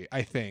movie,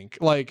 I think.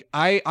 Like,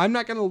 I'm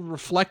not going to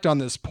reflect on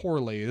this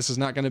poorly. This is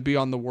not going to be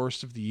on the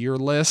worst of the year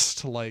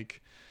list.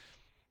 Like,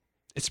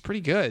 it's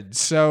pretty good.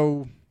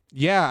 So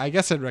yeah, I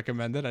guess I'd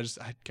recommend it.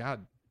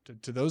 God,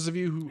 to those of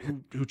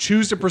you who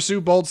choose to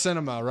pursue bold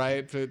cinema,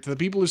 right? To the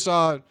people who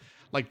saw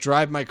like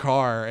Drive My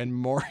Car and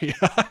Moria,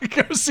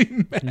 go see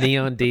Men.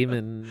 Neon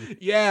Demon.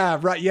 Yeah,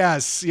 right.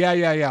 Yes.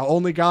 Yeah.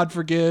 Only God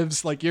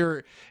Forgives. Like,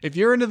 if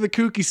you're into the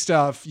kooky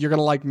stuff, you're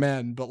gonna like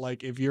Men. But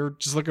like, if you're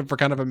just looking for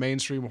kind of a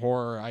mainstream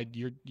horror, I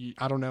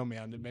don't know,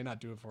 man. It may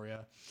not do it for you.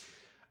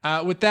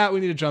 With that,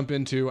 we need to jump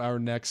into our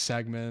next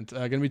segment.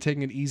 Going to be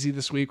taking it easy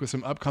this week with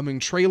some upcoming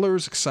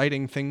trailers,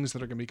 exciting things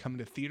that are going to be coming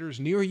to theaters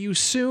near you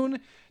soon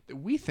that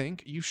we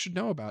think you should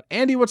know about.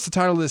 Andy, what's the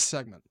title of this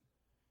segment?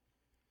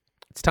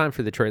 It's time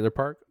for the trailer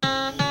park.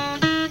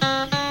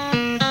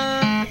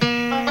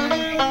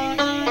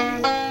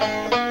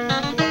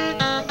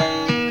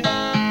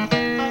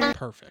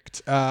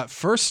 Perfect.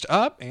 First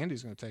up,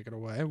 Andy's going to take it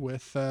away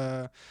with.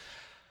 I'm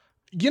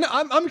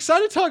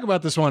excited to talk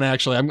about this one.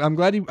 Actually, I'm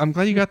glad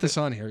you got this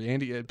on here,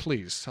 Andy.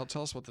 Please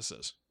tell us what this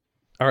is.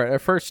 All right, our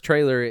first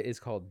trailer is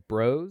called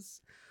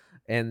Bros,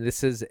 and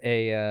this is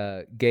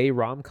a gay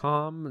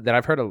rom-com that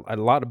I've heard a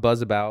lot of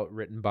buzz about,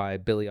 written by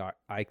Billy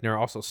Eichner,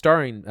 also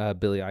starring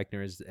Billy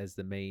Eichner as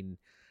the main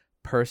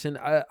person.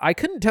 I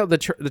couldn't tell the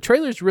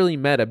trailer's really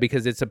meta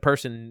because it's a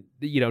person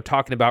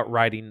talking about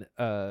writing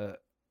a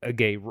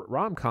gay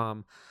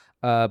rom-com,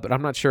 but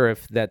I'm not sure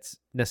if that's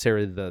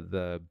necessarily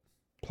the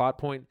plot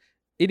point.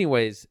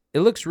 Anyways, it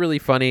looks really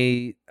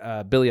funny.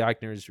 Billy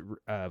Eichner's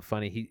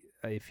funny.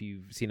 If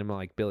you've seen him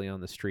like Billy on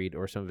the Street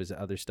or some of his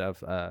other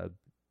stuff, it's a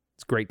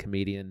great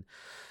comedian.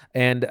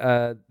 And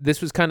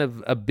this was kind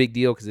of a big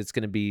deal because it's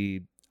going to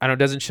be, it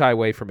doesn't shy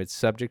away from its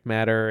subject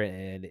matter,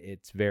 and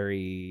it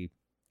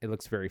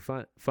looks very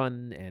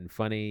fun and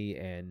funny,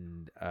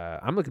 and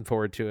I'm looking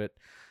forward to it.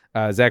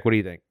 Zach, what do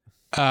you think?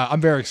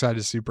 I'm very excited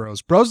to see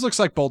Bros. Bros looks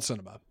like bold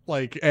cinema.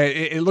 Like,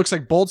 it looks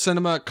like bold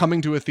cinema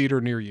coming to a theater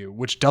near you,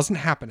 which doesn't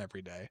happen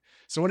every day.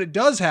 So when it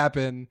does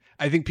happen,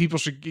 I think people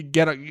should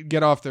get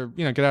off their,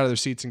 get out of their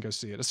seats and go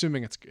see it,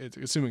 assuming it's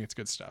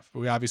good stuff.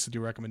 We obviously do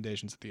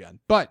recommendations at the end,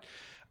 but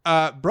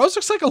Bros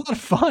looks like a lot of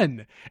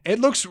fun. It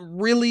looks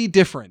really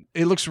different.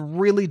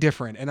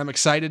 And I'm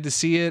excited to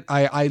see it.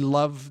 I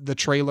love the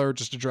trailer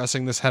just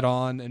addressing this head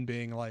on and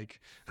being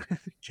like,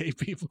 gay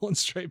people and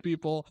straight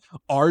people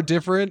are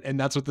different, and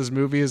that's what this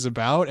movie is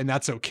about, and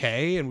that's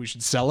okay, and we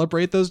should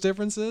celebrate those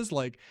differences.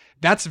 Like,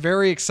 that's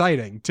very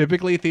exciting.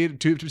 Typically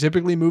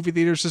movie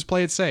theaters just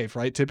play it safe,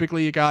 right?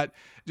 Typically you got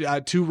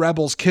two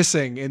rebels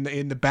kissing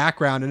in the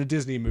background in a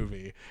Disney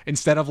movie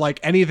instead of like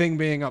anything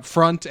being up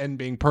front and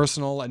being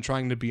personal and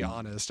trying to be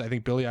honest. I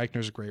think Billy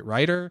Eichner's a great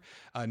writer.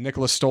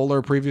 Nicholas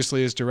Stoller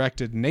previously has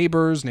directed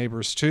Neighbors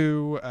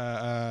 2,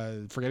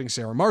 Forgetting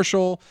Sarah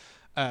Marshall.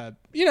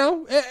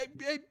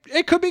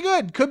 It could be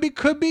good.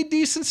 Could be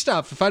decent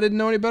stuff. If I didn't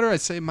know any better,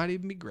 I'd say it might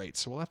even be great.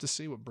 So we'll have to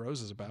see what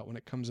Bros is about when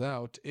it comes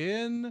out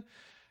in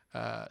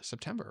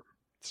September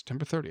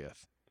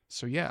 30th.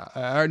 So yeah,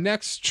 our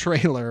next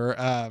trailer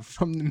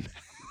from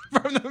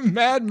the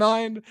mad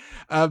mind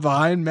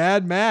behind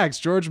Mad Max,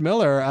 George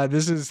Miller.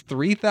 This is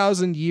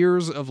 3,000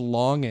 Years of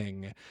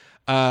Longing.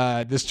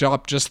 This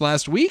dropped just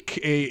last week.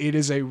 It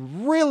is a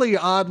really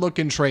odd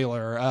looking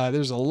trailer.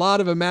 There's a lot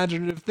of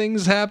imaginative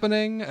things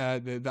happening.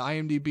 The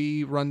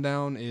IMDb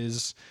rundown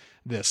is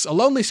this. A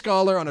lonely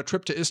scholar on a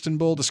trip to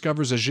Istanbul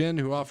discovers a djinn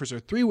who offers her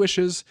 3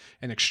 wishes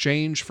in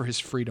exchange for his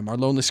freedom. Our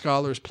lonely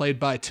scholar is played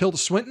by Tilda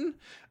Swinton,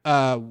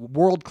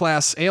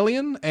 world-class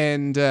alien,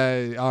 and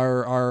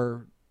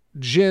our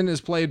djinn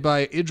is played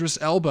by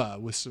Idris Elba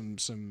with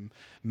some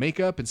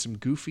makeup and some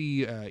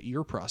goofy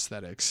ear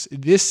prosthetics.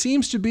 This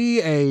seems to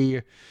be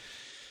a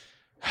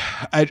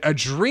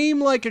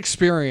dream-like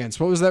experience.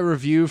 What was that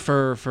review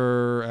for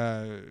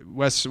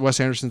Wes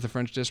Anderson's The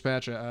French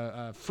Dispatch?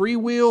 A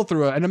freewheel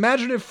through an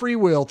imaginative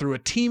freewheel through a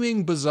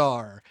teeming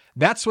bazaar.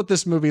 That's what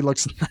this movie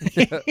looks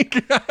like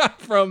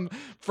from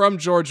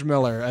George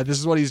Miller. This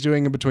is what he's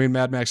doing in between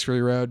Mad Max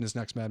Fury Road and his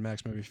next Mad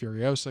Max movie,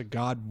 Furiosa.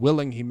 God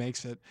willing, he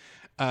makes it.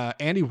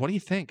 Andy, what do you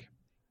think?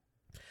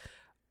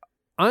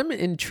 I'm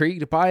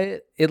intrigued by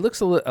it. It looks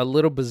a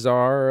little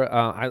bizarre.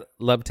 I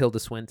love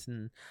Tilda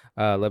Swinton.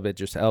 Love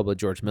Idris Elba.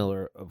 George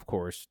Miller, of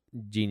course,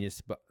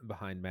 genius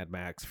behind Mad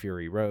Max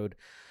Fury Road.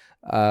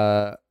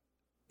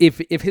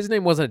 If his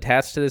name wasn't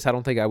attached to this, I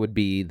don't think I would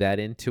be that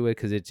into it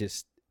because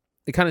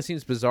it kind of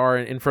seems bizarre.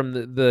 And from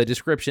the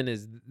description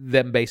is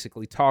them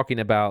basically talking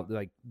about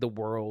like the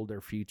world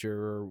or future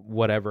or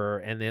whatever.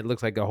 And it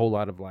looks like a whole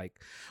lot of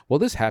like, well,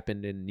 this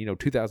happened in,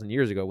 2000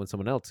 years ago when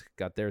someone else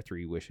got their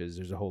 3 wishes.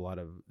 There's a whole lot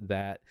of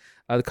that.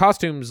 The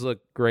costumes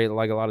look great,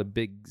 like a lot of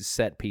big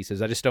set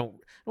pieces. I just don't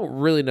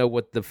really know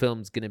what the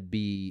film's going to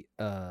be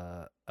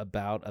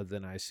about, other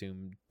than I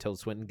assume Tilda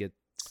Swinton gets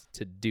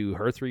to do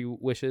her 3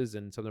 wishes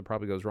and something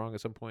probably goes wrong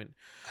at some point.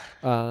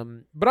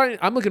 But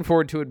I'm looking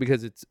forward to it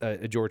because it's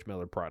a George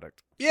Miller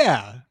product.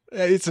 Yeah,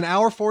 it's an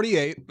hour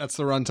 48. That's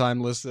the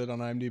runtime listed on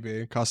IMDb.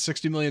 It cost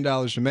 $60 million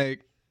to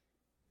make.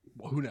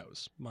 Well, who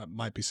knows?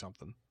 Might be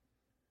something.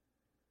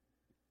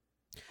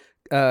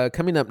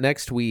 Coming up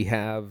next, we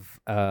have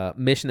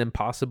Mission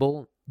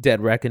Impossible: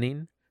 Dead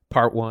Reckoning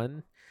Part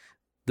 1.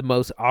 The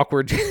most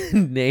awkward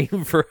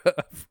name for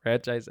a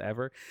franchise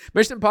ever.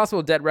 Mission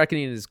Impossible: Dead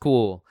Reckoning is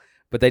cool,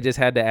 but they just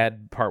had to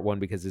add Part 1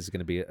 because this is going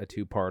to be a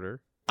 2-parter.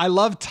 I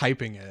love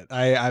typing it.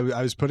 I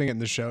was putting it in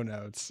the show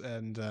notes,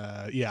 and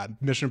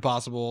Mission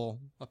Impossible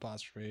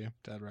apostrophe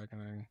Dead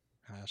Reckoning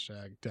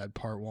hashtag Dead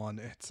Part 1.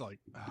 It's like,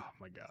 oh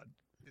my god,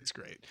 it's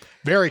great.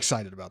 Very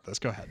excited about this.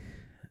 Go ahead.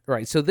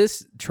 Right. So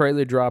this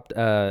trailer dropped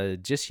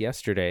just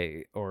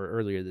yesterday or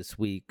earlier this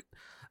week.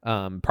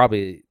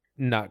 Probably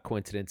not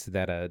coincidence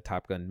that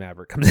Top Gun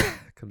Maverick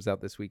comes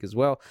out this week as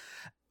well.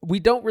 We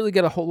don't really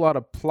get a whole lot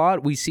of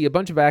plot. We see a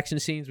bunch of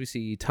action scenes. We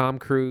see Tom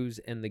Cruise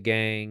and the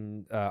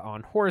gang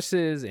on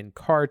horses and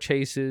car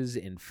chases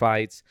and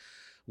fights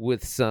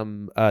with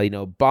some,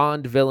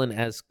 Bond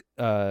villain-esque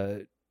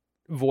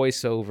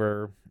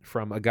voiceover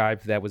from a guy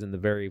that was in the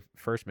very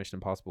first Mission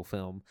Impossible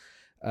film.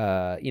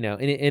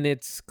 And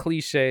it's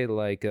cliche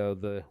like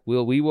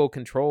we will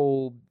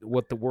control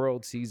what the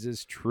world sees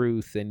as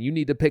truth, and you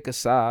need to pick a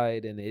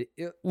side. And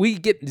we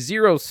get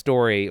zero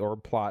story or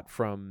plot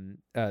from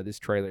this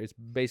trailer. It's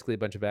basically a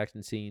bunch of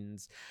action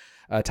scenes.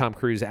 Tom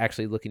Cruise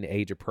actually looking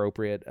age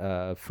appropriate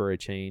for a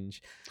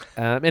change,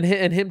 and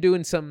him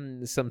doing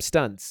some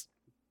stunts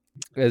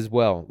as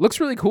well.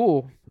 Looks really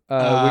cool. We're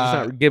just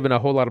not given a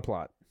whole lot of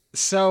plot.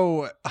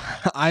 So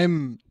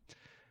I'm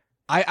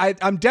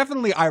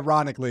definitely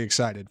ironically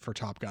excited for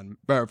Top Gun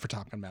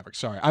Maverick.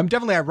 Sorry. I'm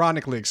definitely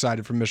ironically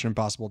excited for Mission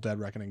Impossible: Dead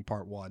Reckoning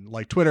Part 1.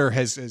 Like, Twitter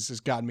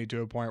has gotten me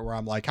to a point where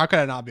I'm like, how could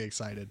I not be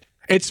excited?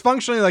 It's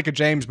functionally like a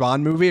James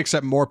Bond movie,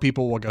 except more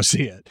people will go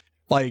see it.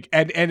 Like,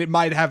 and it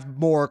might have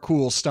more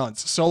cool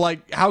stunts. So,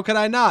 like, how could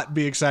I not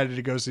be excited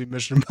to go see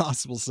Mission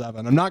Impossible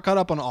 7? I'm not caught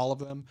up on all of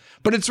them,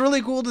 but it's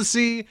really cool to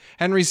see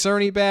Henry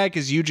Cerny back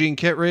as Eugene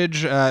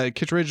Kittredge,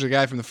 the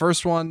guy from the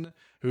first one,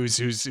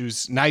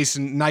 who's nice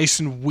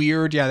and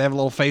weird. Yeah, they have a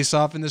little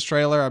face-off in this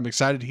trailer. I'm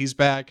excited he's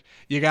back.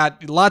 You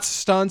got lots of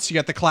stunts. You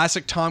got the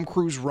classic Tom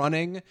Cruise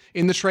running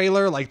in the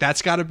trailer. Like,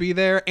 that's got to be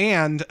there.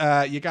 And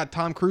you got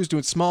Tom Cruise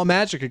doing small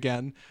magic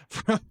again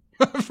from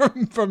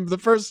the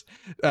first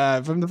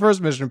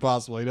Mission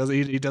Impossible.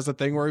 He does a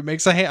thing where he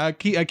makes a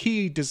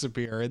key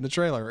disappear in the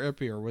trailer,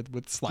 appear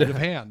with sleight of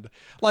hand.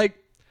 Like,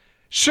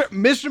 sure,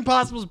 Mission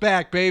Impossible's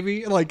back,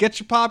 baby. Like, get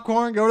your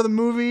popcorn, go to the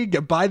movie,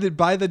 buy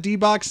the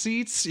D-box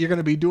seats. You're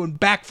gonna be doing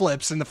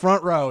backflips in the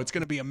front row. It's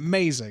gonna be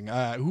amazing.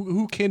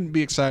 Who can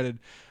be excited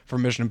for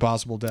Mission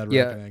Impossible: Dead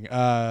Reckoning?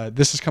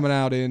 This is coming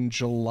out in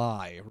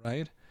July,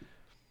 right?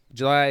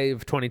 July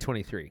of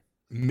 2023.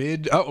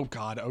 Oh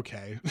God,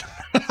 okay.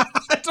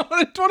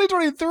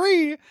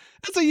 2023.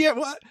 That's a year.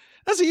 What?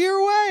 That's a year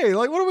away.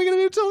 Like, what are we gonna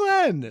do till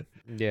then?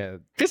 Yeah,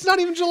 it's not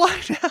even July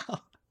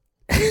now.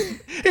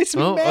 It's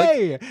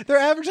May. They're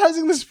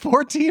advertising this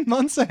 14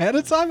 months ahead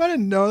of time. I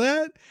didn't know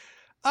that.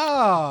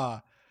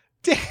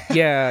 Damn.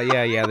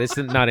 Yeah. This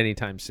is not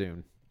anytime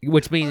soon.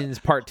 Which means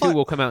Part 2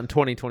 will come out in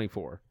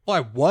 2024. Well,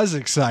 I was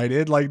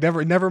excited. Like,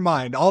 never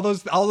mind. All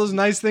those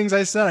nice things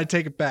I said, I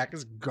take it back.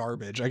 It's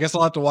garbage. I guess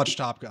I'll have to watch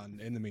Top Gun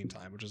in the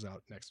meantime, which is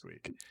out next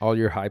week. All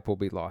your hype will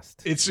be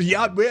lost.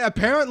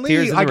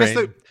 Apparently, I guess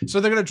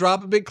they're gonna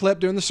drop a big clip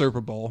during the Super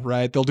Bowl,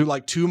 right? They'll do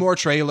like 2 more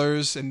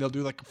trailers, and they'll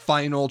do like a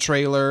final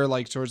trailer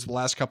like towards the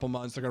last couple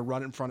months. They're gonna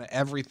run it in front of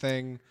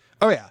everything.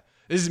 Oh yeah.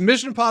 This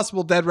Mission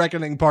Impossible Dead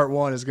Reckoning Part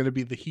 1 is going to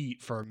be the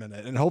heat for a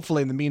minute. And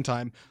hopefully in the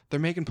meantime, they're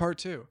making Part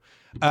 2.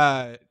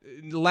 Our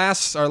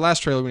last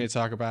trailer we need to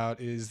talk about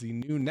is the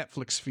new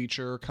Netflix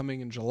feature coming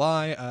in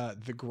July,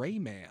 The Gray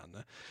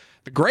Man.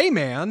 The Gray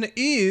Man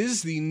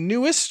is the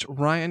newest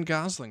Ryan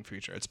Gosling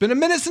feature. It's been a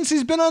minute since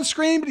he's been on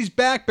screen, but he's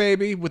back,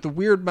 baby, with a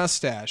weird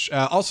mustache.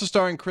 Also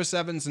starring Chris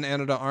Evans and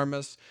Ana de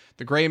Armas.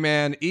 The Gray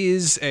Man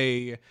is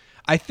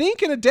I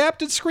think an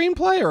adapted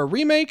screenplay or a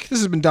remake. This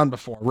has been done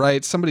before,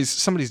 right?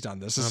 Somebody's done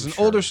this. This is an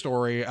older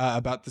story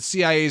about the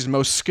CIA's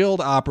most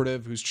skilled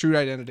operative whose true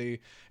identity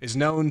is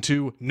known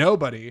to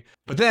nobody,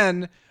 but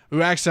then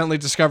who accidentally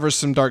discovers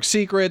some dark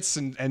secrets,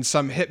 and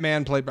some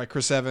hitman played by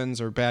Chris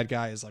Evans or bad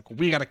guy is like, well,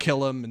 we got to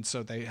kill him. And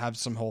so they have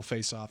some whole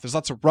face off. There's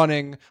lots of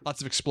running, lots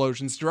of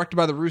explosions, directed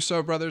by the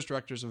Russo brothers,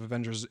 directors of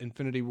Avengers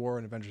Infinity War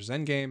and Avengers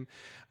Endgame.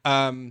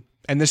 And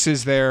this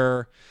is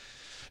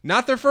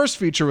not their first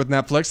feature with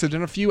Netflix. They've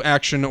done a few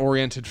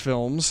action-oriented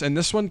films, and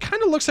this one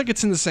kind of looks like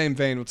it's in the same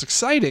vein. What's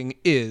exciting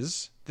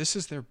is this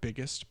is their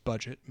biggest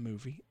budget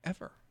movie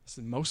ever. It's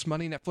the most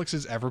money Netflix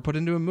has ever put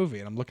into a movie,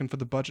 and I'm looking for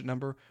the budget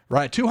number.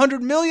 Right, $200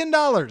 million.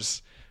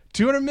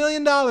 $200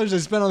 million they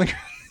spent on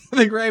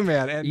the Gray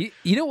Man. And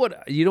you know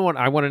what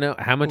I want to know?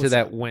 How much of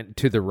that went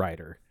to the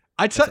writer?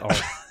 I tell you,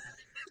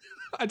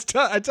 I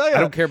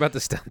don't care about the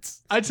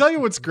stunts. I tell you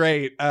what's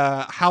great,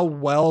 how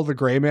well the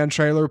Gray Man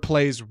trailer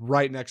plays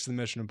right next to the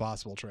Mission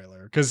Impossible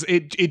trailer, because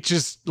it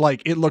just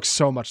like it looks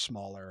so much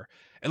smaller.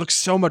 It looks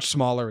so much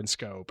smaller in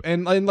scope,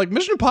 and like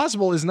Mission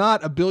Impossible is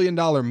not $1 billion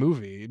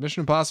movie.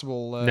 Mission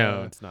Impossible,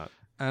 no, it's not.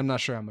 I'm not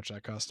sure how much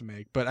that cost to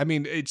make, but I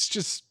mean, it's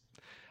just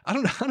I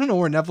don't know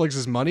where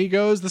Netflix's money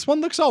goes. This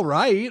one looks all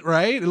right?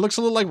 It looks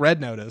a little like Red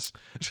Notice.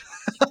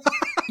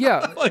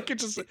 Yeah, like it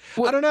just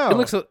I don't know. It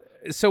looks.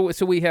 So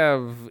we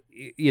have,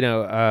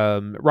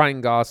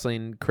 Ryan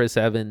Gosling, Chris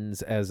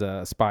Evans as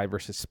a spy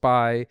versus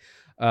spy,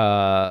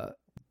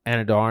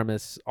 Ana de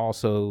Armas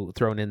also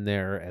thrown in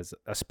there as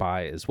a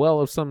spy as well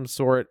of some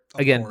sort.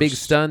 Again, big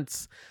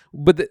stunts,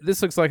 but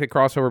this looks like a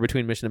crossover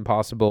between Mission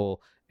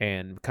Impossible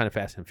and kind of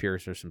Fast and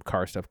Furious. There's some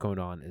car stuff going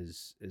on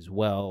as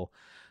well.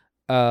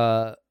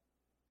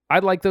 I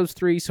like those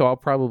three, so I'll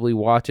probably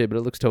watch it, but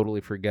it looks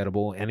totally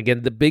forgettable. And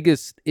again, the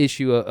biggest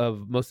issue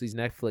of most of these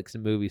Netflix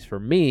movies for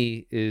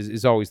me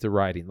is always the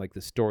writing. Like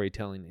the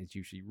storytelling is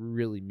usually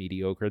really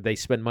mediocre. They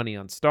spend money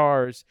on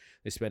stars,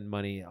 they spend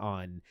money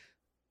on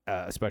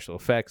special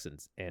effects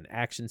and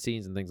action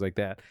scenes and things like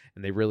that,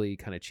 and they really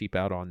kind of cheap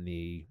out on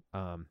the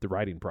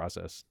writing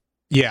process.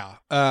 Yeah,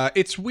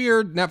 it's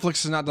weird.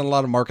 Netflix has not done a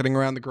lot of marketing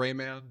around the Gray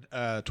Man.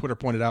 Twitter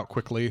pointed out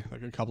quickly,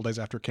 like a couple days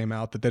after it came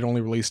out, that they'd only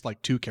released like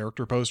 2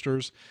 character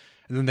posters,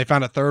 and then they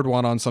found a third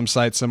one on some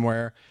site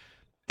somewhere.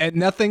 And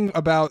nothing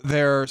about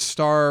their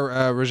star,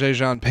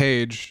 Regé-Jean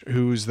Page,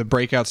 who's the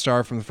breakout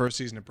star from the first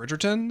season of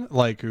Bridgerton,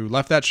 like who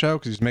left that show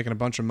because he's making a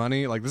bunch of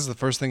money. Like this is the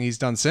first thing he's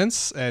done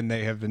since, and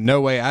they have in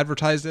no way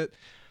advertised it.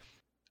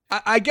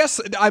 I guess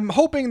I'm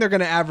hoping they're going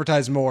to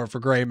advertise more for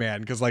Gray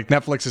Man because like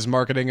Netflix's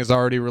marketing is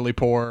already really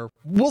poor.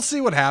 We'll see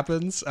what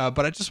happens. But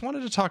I just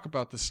wanted to talk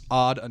about this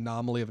odd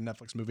anomaly of a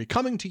Netflix movie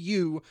coming to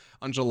you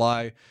on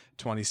July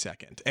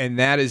 22nd. And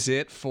that is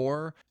it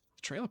for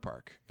Trailer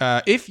Park.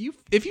 If you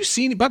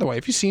see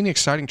any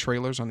exciting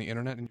trailers on the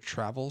internet in your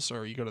travels,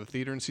 or you go to the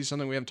theater and see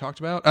something we haven't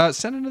talked about,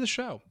 send it to the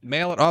show.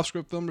 Mail at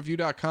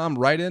offscriptfilmreview.com.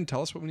 Write in,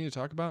 tell us what we need to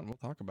talk about, and we'll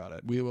talk about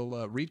it. We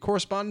will read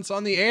correspondence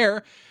on the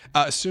air,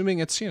 assuming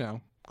it's,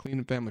 clean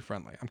and family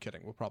friendly. I'm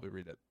kidding. We'll probably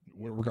read it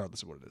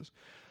regardless of what it is.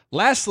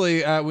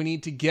 Lastly, we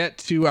need to get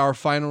to our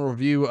final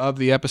review of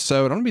the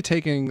episode. I'm going to be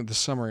taking the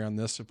summary on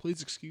this, so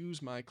please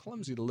excuse my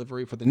clumsy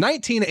delivery for the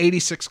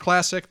 1986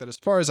 classic that, as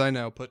far as I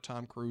know, put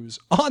Tom Cruise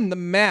on the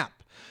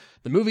map.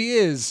 The movie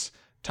is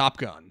Top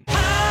Gun.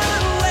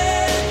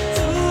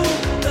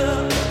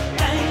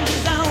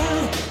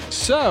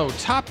 So,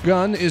 Top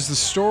Gun is the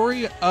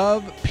story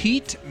of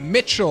Pete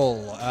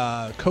Mitchell,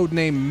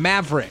 codename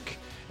Maverick,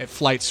 at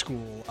flight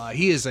school.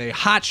 He is a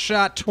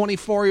hotshot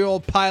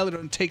 24-year-old pilot who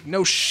don't take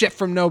no shit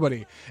from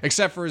nobody,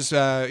 except for his,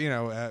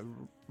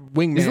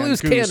 wingman. He's a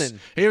loose cannon.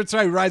 That's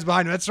right. He rides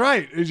behind him. That's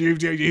right.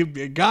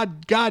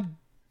 God.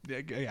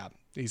 Yeah,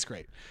 he's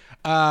great.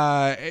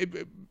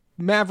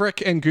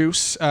 Maverick and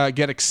Goose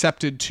get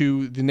accepted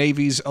to the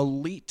Navy's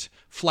elite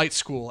flight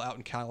school out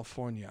in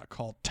California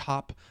called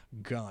Top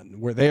Gun,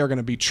 where they are going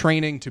to be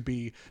training to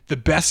be the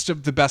best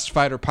of the best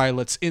fighter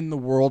pilots in the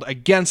world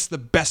against the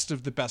best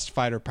of the best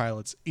fighter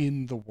pilots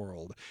in the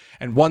world.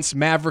 And once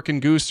Maverick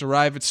and Goose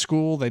arrive at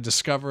school, they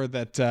discover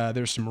that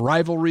there's some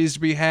rivalries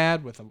to be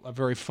had with a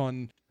very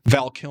fun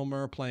Val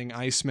Kilmer playing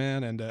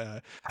Iceman and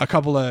a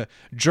couple of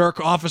jerk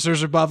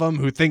officers above him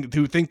who think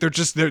they're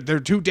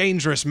too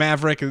dangerous,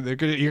 Maverick, and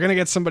you're gonna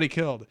get somebody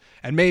killed,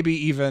 and maybe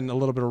even a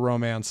little bit of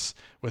romance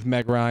with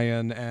Meg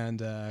Ryan and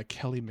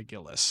Kelly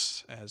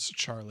McGillis as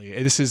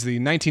Charlie. This is the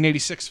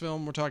 1986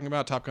 film we're talking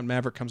about. Top Gun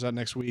Maverick comes out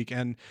next week,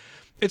 and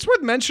it's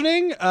worth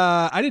mentioning.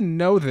 I didn't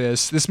know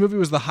this. This movie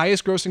was the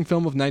highest grossing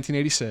film of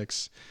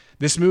 1986.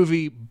 This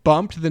movie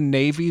bumped the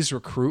Navy's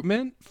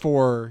recruitment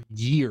for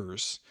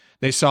years.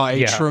 They saw a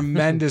Yeah.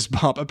 tremendous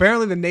bump.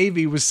 Apparently, the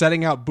Navy was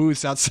setting out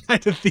booths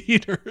outside of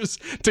theaters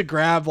to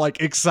grab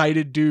like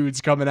excited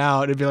dudes coming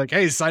out and be like,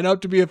 "Hey, sign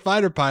up to be a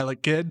fighter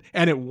pilot, kid,"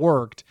 and it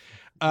worked.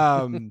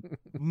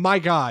 My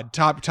God,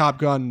 Top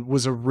Gun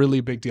was a really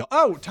big deal.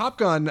 Oh, Top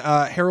Gun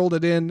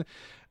heralded in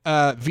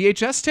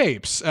VHS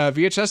tapes.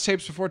 VHS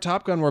tapes before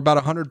Top Gun were about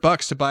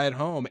 $100 to buy at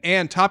home,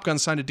 and Top Gun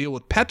signed a deal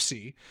with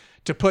Pepsi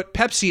to put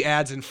Pepsi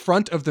ads in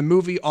front of the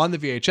movie on the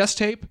VHS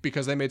tape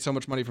because they made so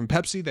much money from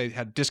Pepsi. They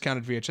had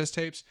discounted VHS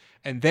tapes,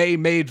 and they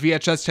made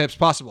VHS tapes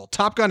possible.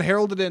 Top Gun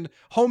heralded in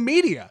home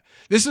media.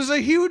 This is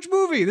a huge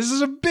movie. This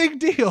is a big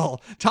deal.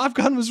 Top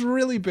Gun was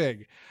really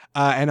big.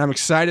 And I'm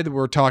excited that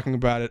we're talking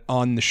about it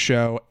on the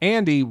show.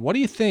 Andy, what do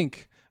you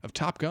think of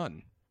Top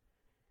Gun?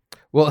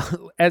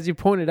 Well, as you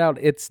pointed out,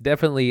 it's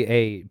definitely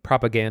a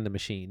propaganda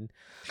machine.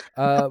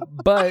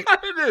 But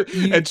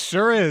it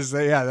sure is.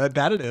 Yeah,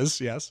 that it is.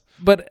 Yes.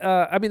 But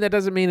I mean, that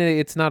doesn't mean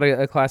it's not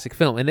a classic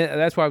film, and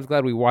that's why I was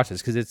glad we watched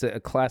this, because it's a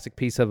classic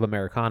piece of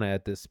Americana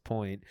at this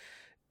point.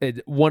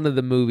 One of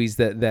the movies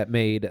that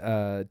made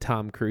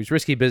Tom Cruise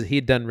risky business. He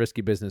had done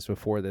Risky Business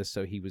before this,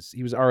 so he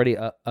was already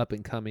up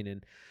and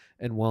coming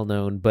and well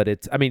known. But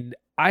it's, I mean,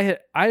 I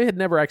had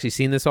never actually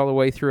seen this all the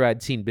way through.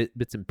 I'd seen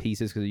bits and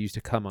pieces because it used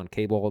to come on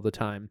cable all the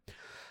time.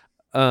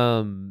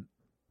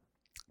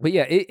 But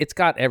yeah, it's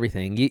got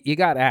everything. You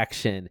got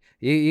action,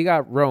 you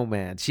got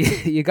romance,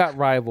 you got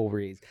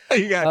rivalries.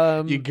 You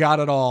got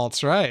it all.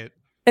 That's right.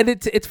 And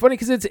it's funny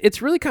because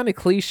it's really kind of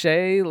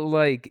cliche.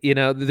 Like, you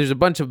know, there's a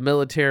bunch of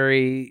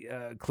military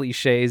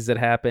cliches that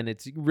happen.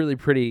 It's really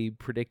pretty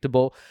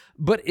predictable,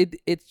 but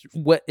it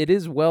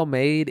is well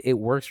made. It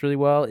works really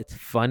well. It's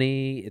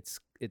funny.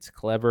 It's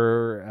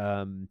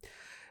clever.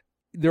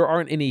 There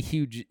aren't any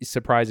huge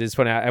surprises. It's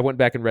funny. I went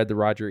back and read the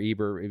Roger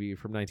Ebert review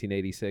from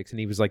 1986, and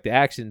he was like, "The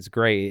action's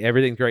great.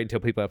 Everything's great until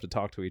people have to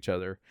talk to each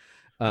other."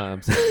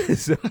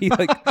 So he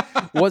like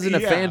wasn't a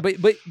fan,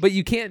 but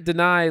you can't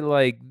deny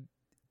like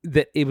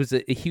that it was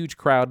a huge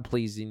crowd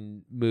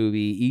pleasing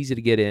movie, easy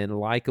to get in,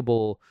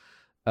 likable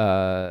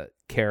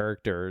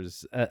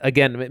characters.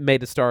 Again, it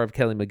made a star of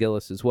Kelly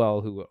McGillis as well,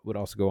 who would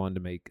also go on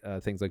to make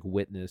things like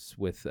Witness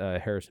with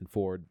Harrison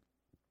Ford.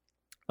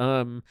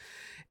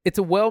 It's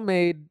a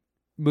well-made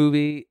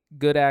movie,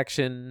 good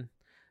action,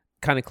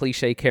 kind of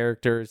cliche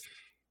characters.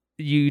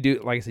 You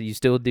do, like I said, you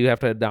still do have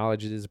to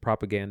acknowledge it is a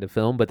propaganda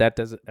film, but that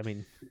doesn't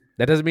mean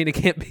it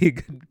can't be a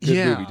good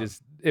movie.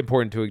 Just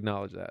important to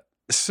acknowledge that.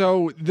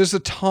 So there's a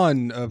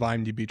ton of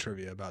IMDb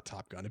trivia about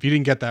Top Gun. If you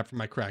didn't get that from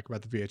my crack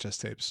about the VHS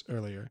tapes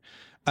earlier.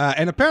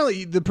 And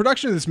apparently the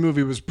production of this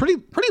movie was pretty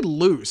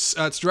loose.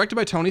 It's directed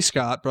by Tony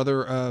Scott,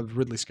 brother of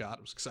Ridley Scott.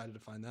 I was excited to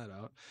find that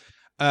out.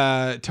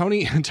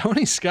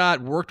 Tony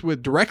Scott worked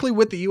directly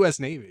with the U.S.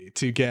 Navy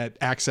to get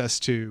access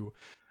to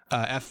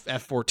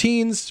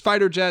F-14s,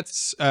 fighter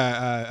jets.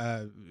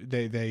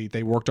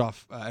 They worked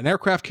off an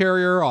aircraft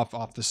carrier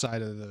off the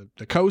side of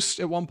the coast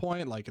at one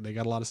point. Like, they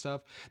got a lot of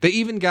stuff. They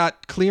even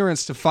got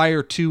clearance to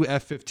fire 2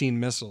 F-15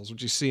 missiles,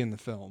 which you see in the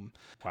film.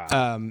 Wow.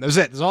 That was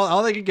it. That's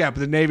all they could get. But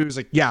the Navy was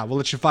like, "Yeah, we'll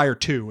let you fire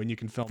 2 and you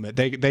can film it."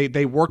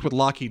 They worked with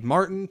Lockheed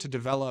Martin to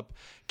develop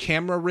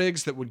camera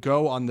rigs that would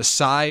go on the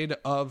side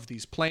of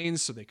these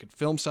planes so they could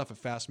film stuff at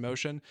fast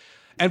motion.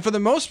 And for the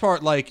most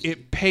part, like,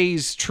 it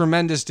pays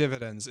tremendous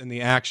dividends in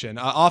the action.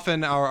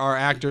 Often our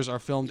actors are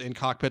filmed in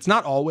cockpits,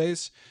 not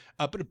always,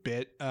 but a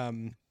bit.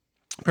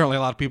 Apparently a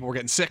lot of people were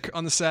getting sick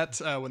on the set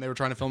when they were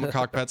trying to film in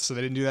cockpits, so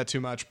they didn't do that too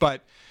much.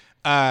 But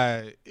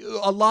a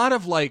lot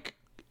of like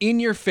in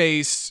your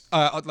face,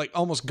 like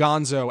almost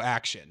gonzo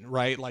action,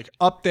 right? Like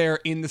up there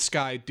in the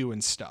sky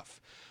doing stuff.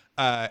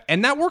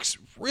 And that works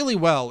really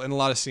well in a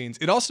lot of scenes.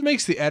 It also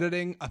makes the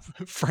editing,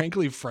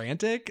 frankly,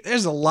 frantic.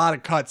 There's a lot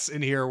of cuts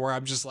in here where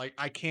I'm just like,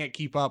 I can't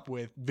keep up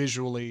with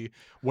visually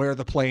where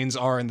the planes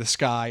are in the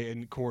sky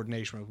in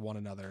coordination with one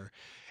another.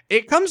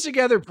 It comes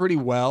together pretty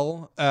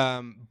well,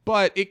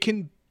 but it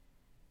can,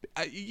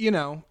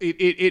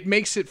 it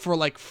makes it for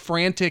like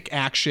frantic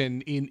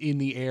action in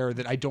the air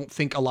that I don't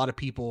think a lot of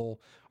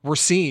people were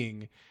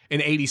seeing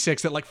in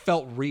 86 that like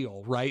felt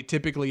real, right?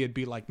 Typically it'd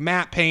be like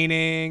matte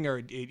painting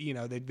or,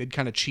 they'd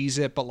kind of cheese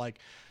it, but like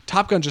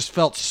Top Gun just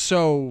felt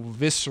so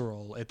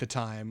visceral at the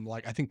time.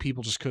 Like, I think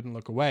people just couldn't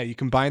look away. You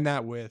combine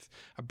that with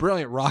a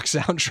brilliant rock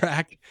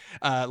soundtrack,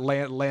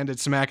 landed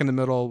smack in the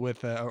middle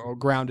with, or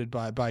grounded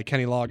by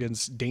Kenny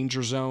Loggins'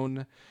 Danger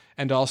Zone,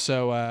 and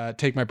also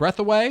Take My Breath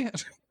Away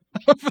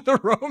for the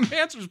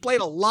romance, which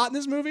played a lot in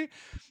this movie.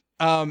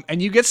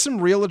 And you get some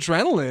real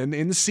adrenaline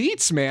in the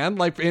seats, man.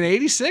 Like in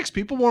 86,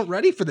 people weren't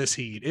ready for this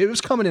heat. It was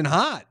coming in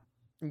hot.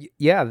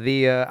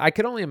 Yeah, I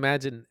could only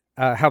imagine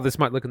how this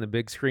might look in the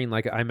big screen.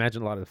 Like, I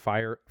imagine a lot of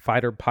the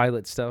fighter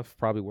pilot stuff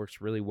probably works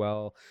really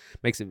well.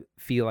 Makes it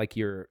feel like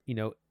you're,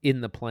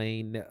 in the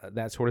plane,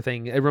 that sort of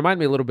thing. It reminded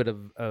me a little bit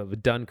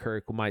of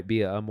Dunkirk. Might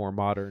be a more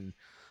modern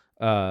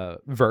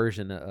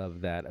version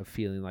of that, of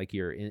feeling like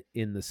you're in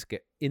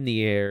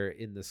the air,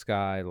 in the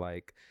sky,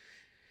 like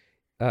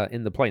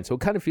in the plane. So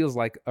it kind of feels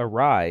like a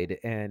ride.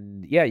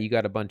 And yeah, you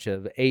got a bunch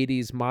of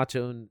 80s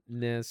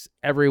macho-ness.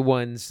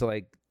 Everyone's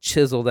like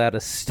chiseled out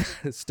of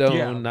stone,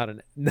 Yeah.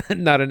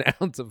 not an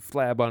ounce of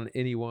flab on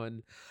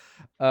anyone.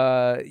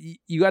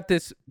 You got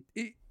this.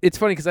 It's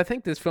funny because I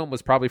think this film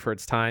was probably for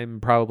its time,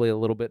 probably a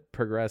little bit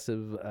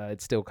progressive.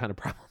 It's still kind of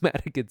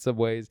problematic in some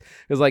ways.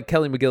 Because like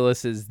Kelly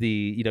McGillis is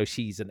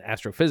she's an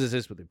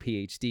astrophysicist with a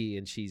PhD,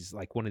 and she's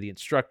like one of the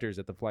instructors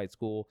at the flight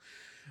school,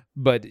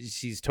 but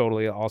she's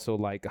totally also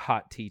like a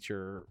hot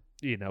teacher,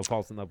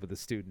 falls in love with a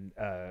student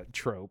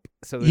trope.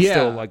 So there's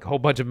still like a whole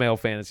bunch of male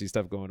fantasy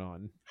stuff going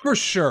on. For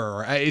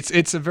sure.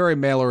 It's a very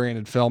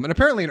male-oriented film. And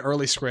apparently in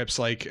early scripts,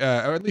 like,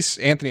 or at least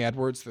Anthony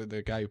Edwards,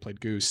 the guy who played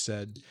Goose,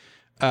 said,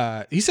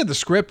 he said the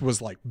script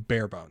was like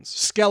bare bones.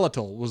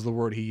 Skeletal was the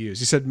word he used.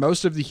 He said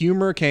most of the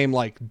humor came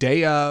like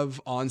day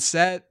of on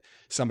set.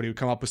 Somebody would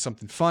come up with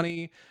something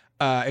funny.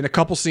 In a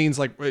couple scenes,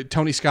 like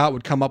Tony Scott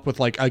would come up with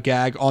like a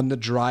gag on the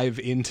drive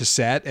into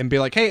set and be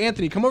like, hey,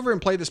 Anthony, come over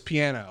and play this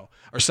piano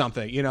or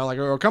something,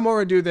 or come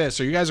over and do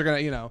this, or you guys are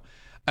going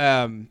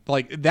to,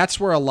 like that's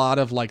where a lot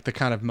of like the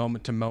kind of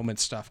moment to moment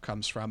stuff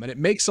comes from. And it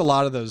makes a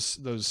lot of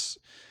those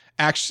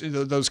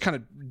kind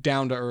of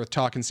down to earth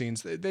talking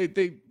scenes.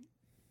 They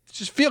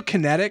just feel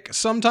kinetic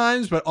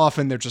sometimes, but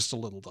often they're just a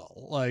little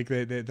dull. Like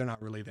they're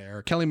not really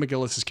there. Kelly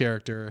McGillis's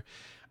character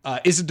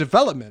is a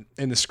development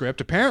in the script.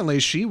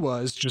 Apparently she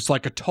was just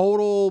like a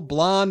total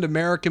blonde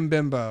American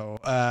bimbo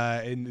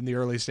in the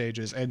early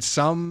stages. And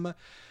some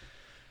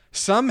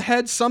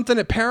had something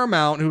at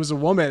Paramount who was a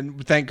woman,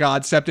 thank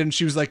God, stepped in and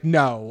she was like,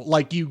 no,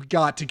 like you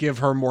got to give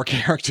her more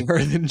character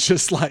than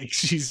just like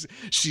she's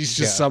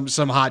just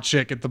some hot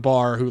chick at the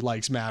bar who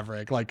likes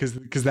Maverick, like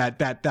because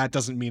that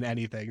doesn't mean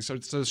anything.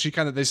 So she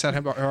kind of, they set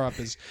her up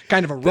as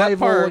kind of a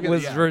rival.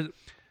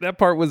 That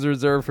part was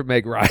reserved for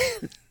Meg Ryan.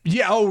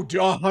 Yeah,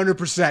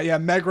 100%. Yeah,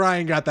 Meg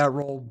Ryan got that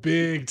role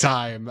big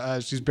time.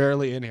 She's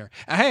barely in here.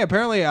 Hey,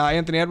 apparently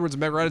Anthony Edwards and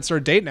Meg Ryan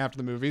started dating after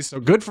the movie, so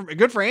good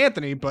for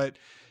Anthony. But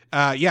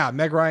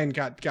Meg Ryan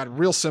got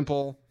real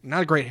simple,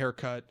 not a great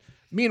haircut.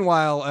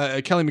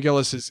 Meanwhile, Kelly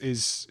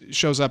McGillis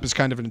shows up as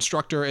kind of an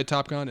instructor at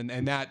Top Gun,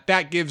 and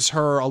that gives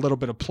her a little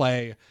bit of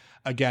play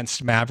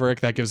against Maverick.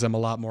 That gives them a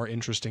lot more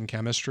interesting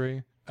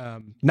chemistry.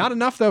 Not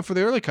enough though for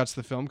the early cuts of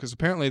the film, because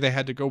apparently they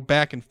had to go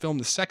back and film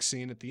the sex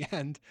scene at the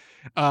end,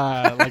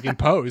 like in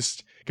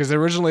post, because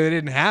originally they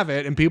didn't have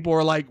it, and people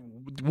were like,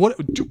 "What?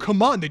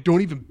 Come on, they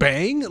don't even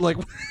bang!" Like,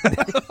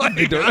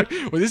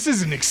 well, this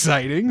isn't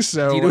exciting.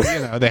 So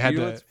they had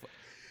to.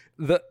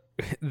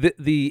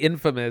 The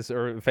infamous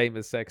or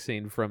famous sex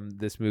scene from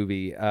this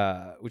movie,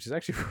 which is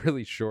actually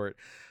really short,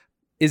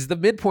 is the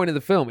midpoint of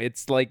the film.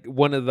 It's like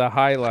one of the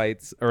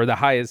highlights or the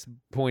highest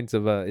points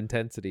of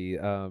intensity,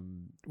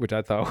 which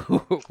I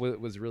thought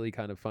was really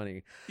kind of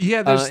funny.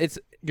 Yeah,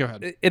 go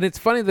ahead. And it's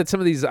funny that some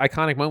of these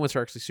iconic moments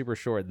are actually super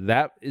short.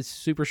 That is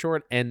super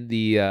short, and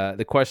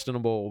the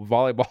questionable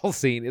volleyball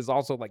scene is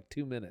also like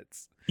 2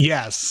 minutes.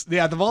 Yes,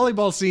 yeah. The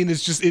volleyball scene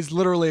is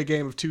literally a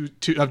game of two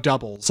of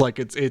doubles. Like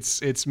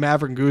it's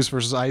Maverick Goose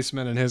versus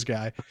Iceman and his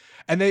guy,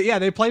 and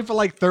they play for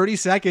like 30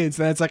 seconds.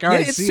 And it's like, all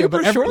right, it's see you.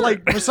 But short.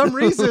 like for some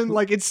reason,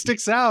 like it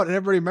sticks out and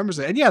everybody remembers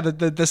it. And yeah,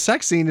 the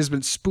sex scene has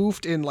been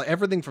spoofed in like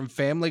everything from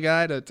Family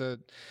Guy to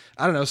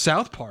I don't know,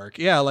 South Park.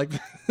 Yeah, like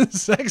the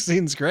sex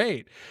scene's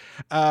great.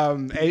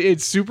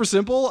 It's super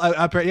simple.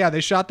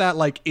 They shot that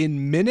like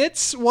in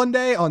minutes one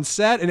day on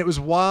set, and it was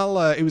while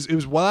it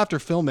was well after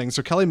filming.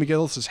 So Kelly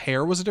McGillis's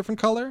hair was a different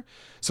color,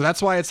 so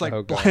that's why it's like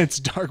it's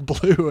dark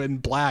blue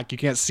and black. You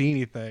can't see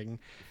anything.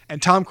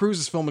 And Tom Cruise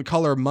is filming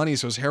Color of Money,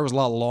 so his hair was a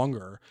lot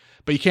longer.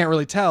 But you can't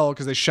really tell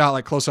because they shot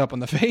like close up on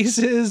the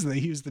faces and they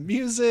used the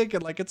music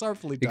and like it's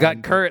artfully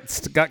done.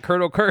 Got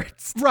Colonel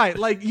Kurtz. Right.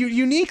 Like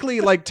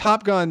uniquely, like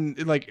Top Gun,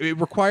 like it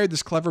required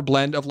this clever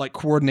blend of like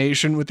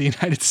coordination with the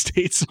United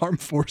States Armed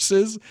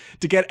Forces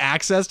to get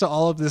access to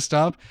all of this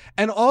stuff.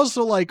 And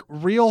also like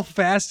real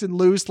fast and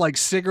loose, like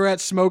cigarette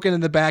smoking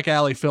in the back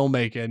alley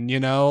filmmaking,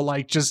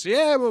 like just,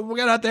 we'll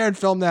get out there and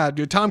film that.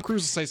 Dude, Tom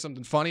Cruise will say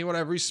something funny,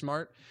 whatever. He's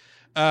smart.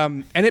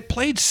 And it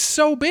played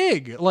so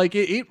big, like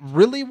it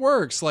really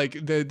works. Like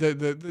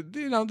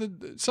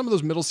the some of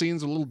those middle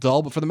scenes are a little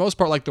dull, but for the most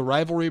part, like the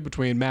rivalry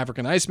between Maverick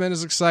and Iceman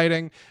is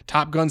exciting.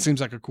 Top Gun seems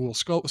like a cool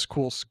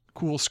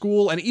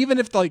school, and even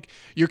if like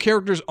your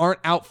characters aren't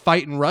out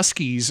fighting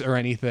Ruskies or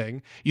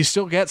anything, you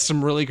still get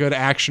some really good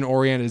action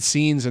oriented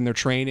scenes in their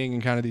training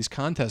and kind of these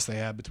contests they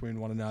have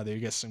between one another. You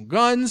get some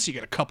guns, you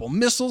get a couple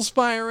missiles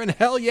firing.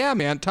 Hell yeah,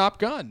 man, Top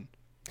Gun.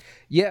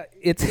 Yeah,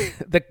 it's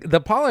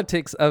the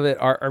politics of it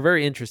are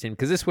very interesting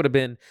because this would have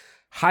been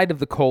height of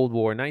the Cold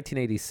War,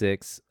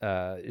 1986,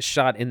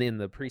 shot in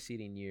the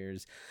preceding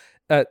years.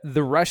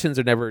 The Russians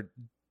are never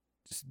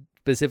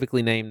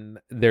specifically named.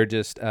 They're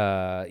just,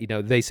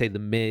 they say the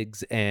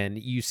MiGs, and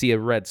you see a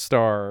red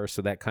star,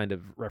 so that kind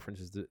of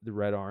references the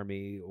Red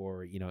Army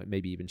or,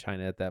 maybe even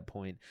China at that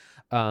point.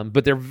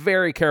 But they're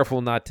very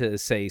careful not to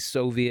say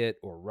Soviet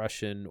or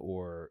Russian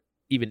or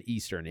even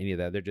Eastern, any of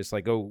that. They're just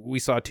like, oh, we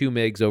saw 2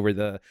 MiGs over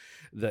the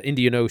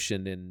Indian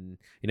Ocean, and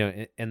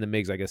and the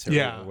MiGs, I guess,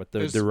 are what the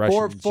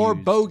Russians four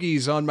used.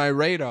 bogeys on my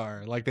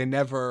radar. Like they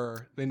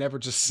never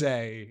just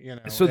say,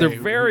 So they're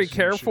very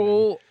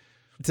careful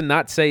to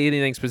not say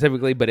anything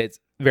specifically, but it's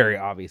very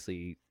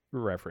obviously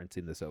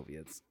referencing the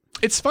Soviets.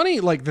 It's funny,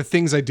 like the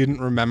things I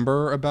didn't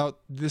remember about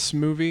this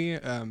movie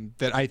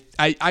that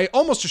I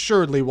almost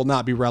assuredly will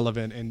not be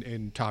relevant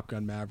in Top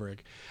Gun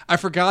Maverick. I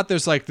forgot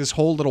there's like this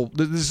whole little,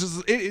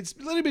 it's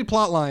a little bit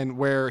plot line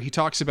where he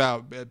talks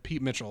about,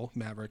 Pete Mitchell,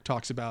 Maverick,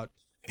 talks about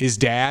his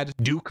dad,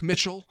 Duke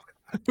Mitchell,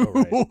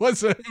 who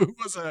was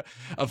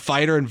a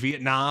fighter in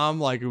Vietnam,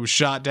 like who was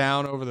shot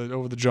down over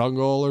the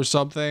jungle or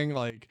something.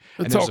 Like,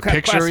 and there's a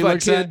picture he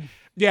looks at.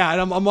 Yeah,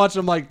 and I'm watching.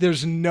 I'm like,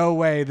 there's no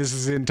way this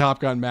is in Top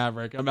Gun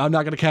Maverick. I'm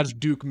not gonna catch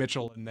Duke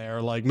Mitchell in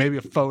there, like maybe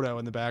a photo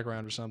in the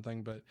background or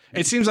something. But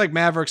it seems like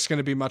Maverick's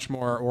gonna be much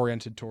more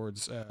oriented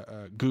towards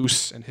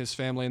Goose and his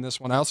family in this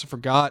one. I also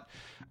forgot.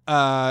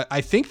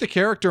 I think the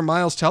character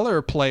Miles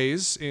Teller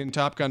plays in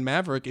Top Gun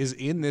Maverick is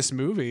in this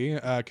movie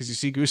because you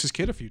see Goose's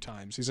kid a few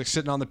times. He's like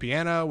sitting on the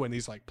piano and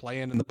he's like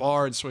playing in the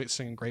bar and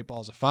singing "Great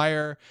Balls of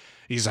Fire."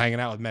 He's hanging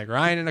out with Meg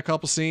Ryan in a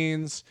couple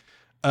scenes.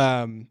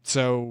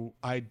 So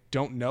I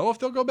don't know if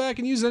they'll go back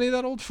and use any of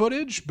that old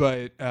footage,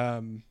 but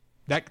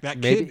that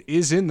kid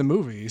is in the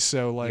movie,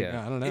 so like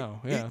I don't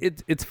know.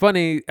 It's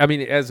funny. I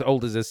mean, as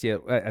old as this,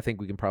 I think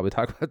we can probably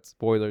talk about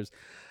spoilers.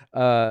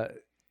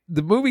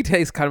 The movie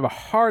takes kind of a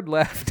hard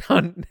left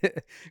on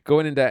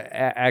going into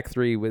Act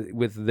 3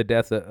 with the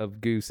death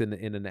of Goose in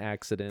an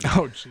accident.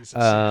 Oh Jesus!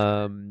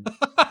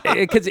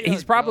 Because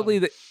he's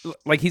probably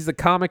he's the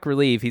comic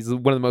relief. He's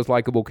one of the most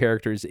likable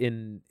characters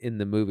in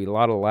the movie. A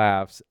lot of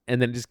laughs,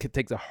 and then it just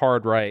takes a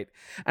hard right.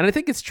 And I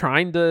think it's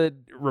trying to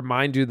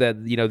remind you that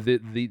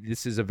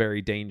this is a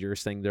very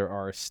dangerous thing. There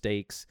are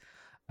stakes,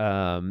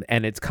 and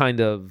it's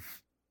kind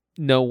of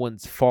no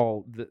one's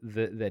fault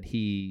that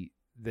he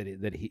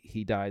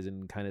dies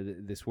in kind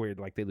of this weird,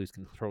 like they lose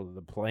control of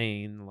the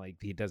plane, like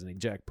he doesn't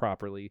eject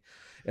properly,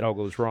 it all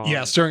goes wrong.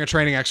 Yes, during a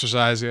training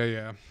exercise.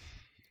 Yeah.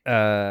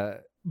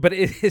 But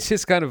it's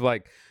just kind of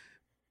like,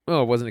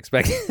 I wasn't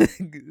expecting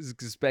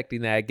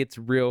that. It gets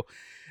real.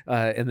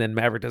 And then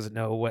Maverick doesn't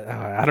know what.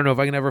 I don't know if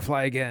I can ever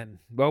fly again.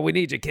 Well, we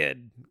need you,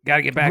 kid. Got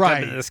to get back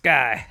up into the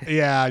sky.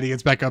 Yeah, and he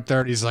gets back up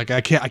there, and he's like,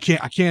 I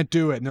can't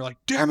do it. And they're like,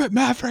 damn it,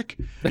 Maverick,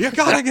 you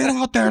gotta get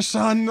out there,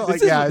 son. Like,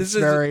 this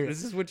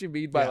is what you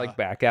mean by like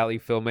back alley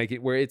filmmaking,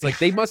 where it's like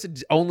they must have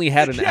only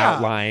had an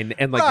outline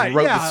and like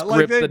wrote the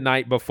script the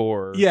night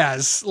before.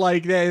 Yes,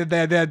 like they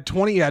had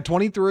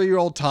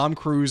 23-year-old Tom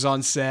Cruise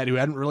on set who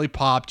hadn't really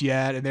popped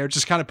yet, and they're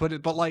just kind of put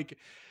it, but like.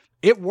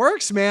 It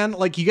works, man.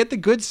 Like you get the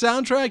good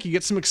soundtrack, you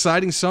get some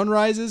exciting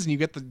sunrises, and you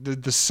get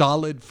the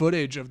solid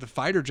footage of the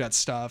fighter jet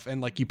stuff,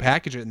 and like you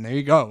package it, and there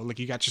you go. Like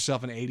you got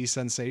yourself an 80s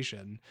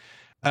sensation.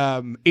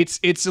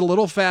 It's a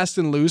little fast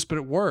and loose, but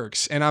it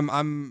works. And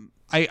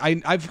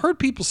I've heard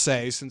people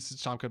say, since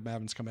it's Tom Gun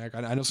Maverick's come back,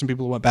 I know some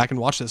people who went back and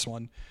watched this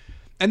one,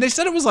 and they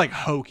said it was like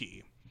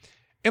hokey.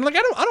 And like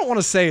I don't want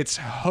to say it's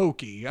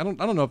hokey. I don't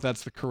know if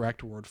that's the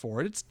correct word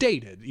for it. It's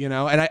dated, And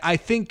I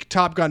think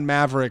Top Gun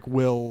Maverick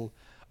will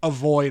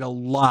avoid a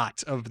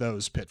lot of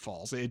those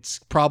pitfalls. It's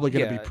probably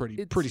going to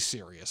be pretty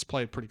serious.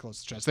 Play it pretty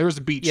close to chest. There was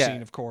a beach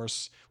scene, of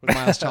course, with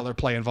Miles Teller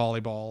playing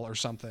volleyball or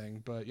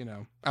something, but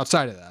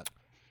outside of that.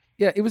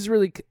 Yeah, it was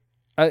really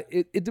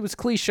it was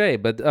cliche,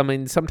 but I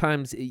mean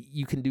sometimes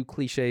you can do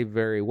cliche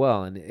very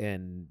well,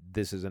 and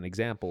this is an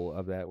example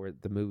of that where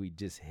the movie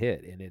just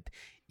hit, and it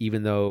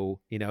even though,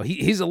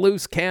 he's a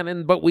loose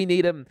cannon, but we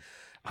need him.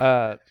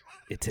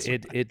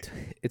 It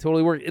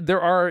totally worked.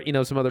 There are,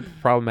 some other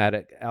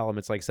problematic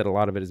elements. Like I said, a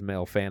lot of it is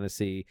male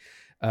fantasy.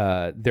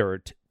 There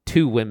are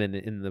two women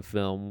in the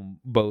film,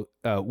 both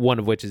one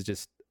of which is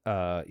just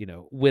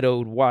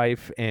widowed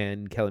wife,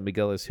 and Kelly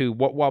McGillis, who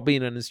while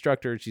being an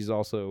instructor, she's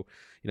also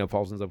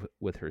falls in love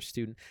with her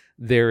student.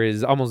 There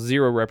is almost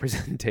zero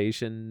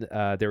representation.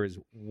 There is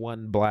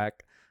one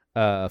black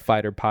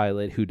fighter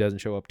pilot who doesn't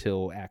show up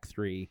till Act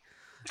 3.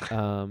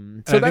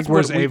 So I think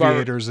wears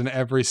aviators in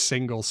every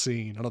single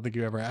scene. I don't think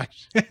you ever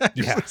actually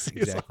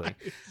exactly.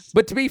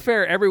 But to be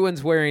fair,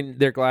 everyone's wearing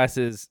their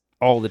glasses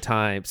all the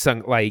time.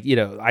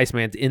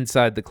 Iceman's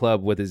inside the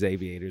club with his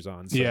aviators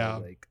on.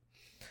 So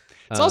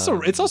it's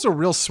also a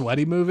real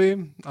sweaty movie.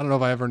 I don't know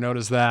if I ever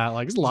noticed that.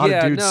 Like there's a lot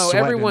of dudes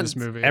sweating in this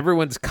movie.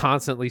 Everyone's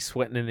constantly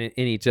sweating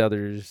in each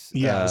other's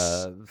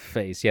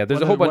face. Yeah,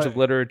 there's a whole bunch of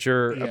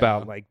literature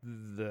about like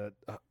the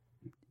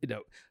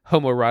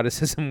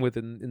homoeroticism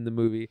within the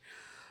movie.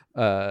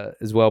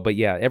 As well, but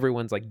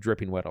everyone's like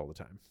dripping wet all the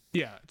time.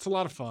 Yeah, it's a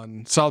lot of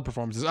fun, solid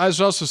performances. I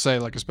should also say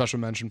like a special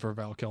mention for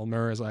Val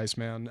Kilmer as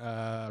Iceman.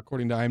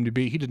 According to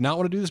IMDb, he did not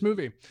want to do this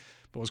movie,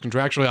 but was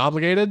contractually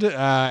obligated,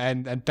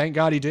 and thank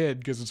God he did,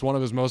 because it's one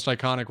of his most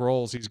iconic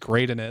roles. He's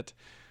great in it.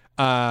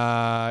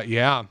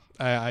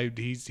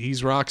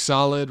 He's rock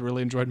solid.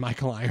 Really enjoyed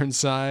Michael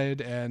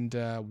Ironside, and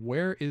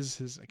where is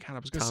his? I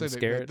was going to say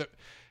Skerritt.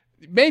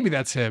 Maybe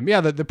that's him. Yeah,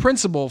 the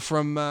principal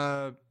from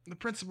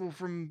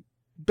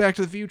Back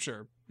to the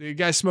Future, the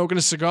guy smoking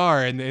a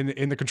cigar in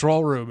the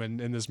control room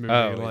in this movie.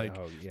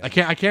 I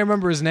can't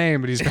remember his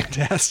name, but he's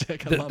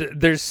fantastic.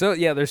 There's so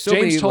James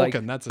many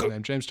Tolkien. That's his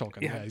name, James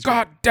Tolkien. Yeah,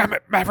 God damn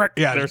it, Maverick.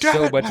 Yeah, there's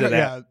so much of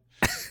that.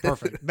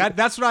 Perfect.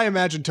 That's what I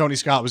imagine Tony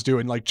Scott was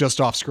doing, like just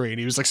off screen.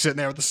 He was like sitting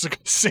there with a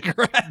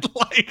cigarette,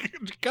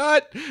 like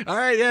cut. All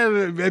right,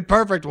 yeah,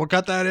 perfect. We'll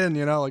cut that in.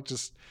 Like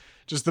just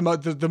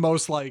the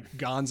most like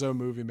gonzo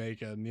movie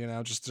making.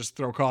 Just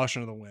throw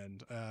caution to the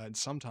wind. And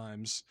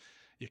sometimes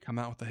you come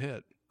out with a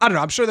hit. I don't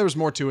know. I'm sure there was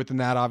more to it than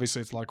that.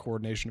 Obviously, it's a lot of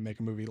coordination to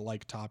make a movie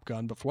like Top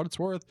Gun. But for what it's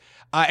worth,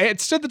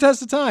 it stood the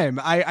test of time.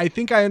 I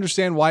think I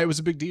understand why it was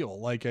a big deal.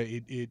 Like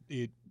it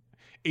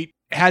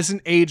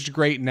hasn't aged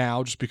great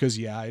now just because,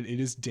 it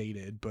is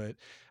dated. But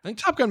I think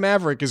Top Gun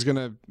Maverick is going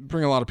to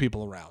bring a lot of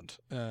people around.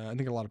 I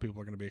think a lot of people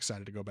are going to be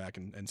excited to go back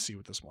and see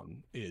what this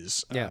one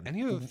is.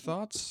 Any other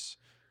thoughts?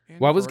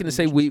 Well, I was going to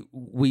say we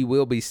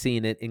will be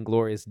seeing it in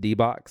Glorious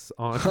D-Box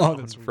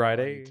on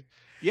Friday. Right.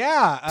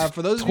 Yeah,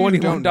 for those of you who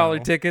don't know,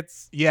 $21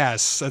 tickets.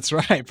 Yes, that's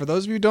right. For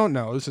those of you who don't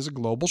know, this is a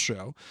global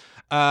show.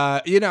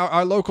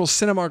 Our local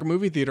Cinemark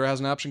movie theater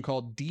has an option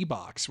called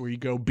D-Box, where you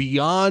go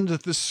beyond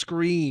the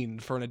screen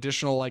for an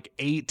additional like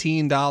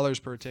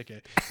 $18 per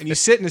ticket, and you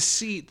sit in a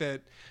seat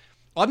that.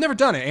 Well, I've never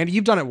done it, Andy.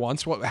 You've done it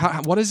once.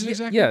 What is it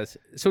exactly? Yes,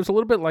 so it's a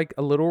little bit like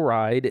a little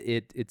ride.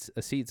 It's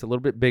a seat. It's a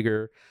little bit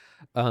bigger.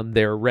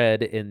 They're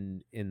red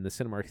in the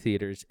Cinemark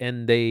theaters,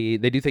 and they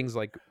do things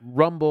like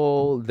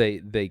rumble.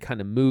 They kind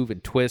of move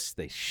and twist.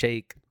 They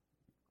shake.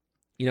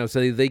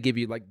 So they give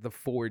you like the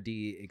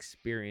 4D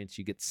experience.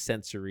 You get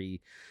sensory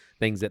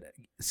things that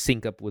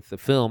sync up with the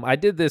film. I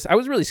did this. I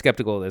was really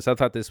skeptical of this. I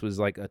thought this was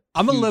like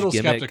I'm a little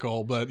gimmick.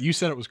 skeptical, but you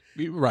said it was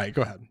right.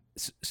 Go ahead.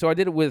 So I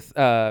did it with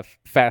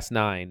Fast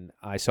 9.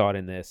 I saw it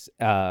in this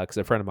because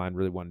a friend of mine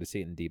really wanted to see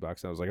it in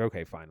D-Box. And I was like,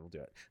 okay, fine, we'll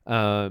do it.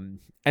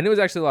 And it was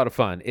actually a lot of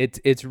fun.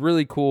 It's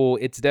really cool.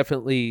 It's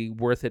definitely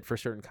worth it for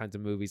certain kinds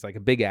of movies. Like a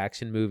big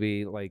action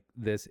movie like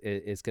this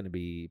is going to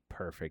be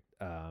perfect.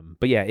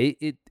 But yeah,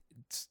 it's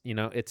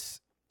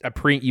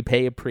you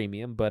pay a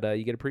premium, but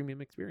you get a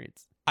premium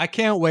experience. I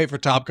can't wait for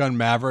Top Gun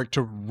Maverick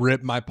to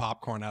rip my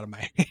popcorn out of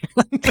my hand.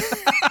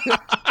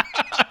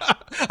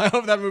 I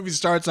hope that movie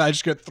starts and I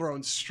just get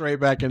thrown straight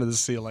back into the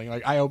ceiling.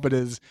 Like, I hope it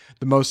is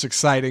the most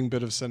exciting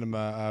bit of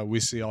cinema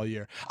we see all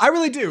year. I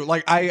really do.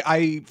 Like,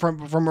 I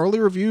from early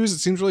reviews, it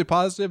seems really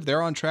positive.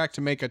 They're on track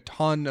to make a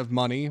ton of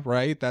money,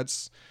 right?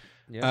 That's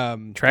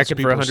tracking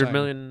for $100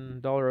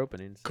 million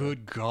openings. So.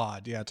 Good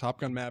God. Yeah, Top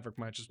Gun Maverick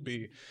might just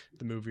be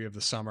the movie of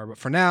the summer. But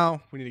for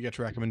now, we need to get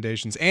to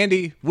recommendations.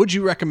 Andy, would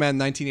you recommend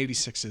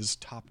 1986's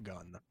Top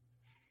Gun?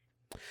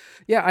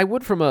 Yeah, I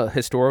would from a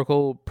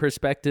historical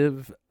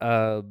perspective.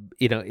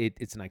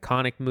 It's an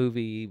iconic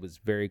movie, was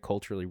very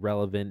culturally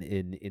relevant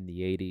in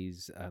the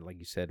 80s. Like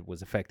you said,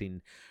 was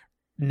affecting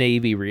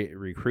Navy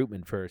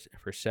recruitment for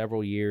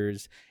several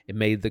years.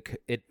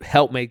 It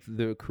helped make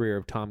the career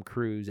of Tom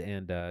Cruise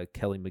and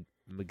Kelly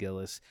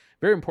McGillis.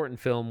 Very important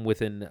film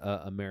within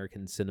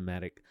American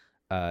cinematic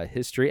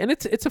history, and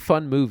it's a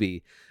fun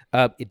movie.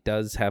 It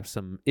does have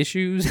some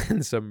issues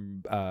and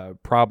some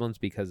problems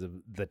because of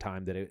the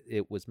time that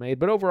it was made,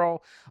 but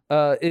overall,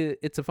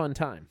 it's a fun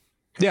time.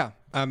 Yeah,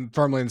 I'm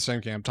firmly in the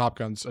same camp. Top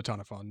Gun's a ton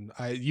of fun.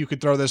 You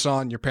could throw this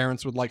on. Your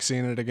parents would like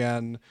seeing it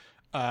again.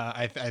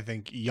 I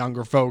think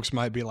younger folks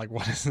might be like,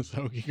 what is this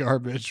hokey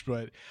garbage?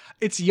 But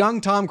it's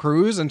young Tom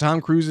Cruise, and Tom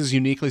Cruise is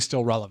uniquely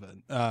still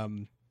relevant.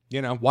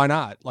 Why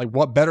not? Like,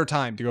 what better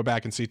time to go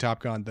back and see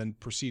Top Gun than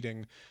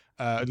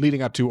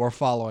leading up to or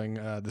following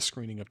the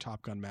screening of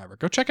Top Gun Maverick?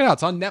 Go check it out.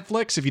 It's on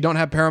Netflix. If you don't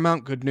have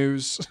Paramount, good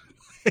news.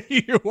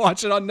 You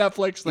watch it on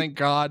Netflix, thank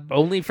God.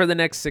 Only for the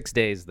next 6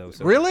 days, though.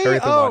 So really?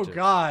 Oh,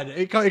 God.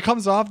 It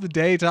comes off the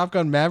day Top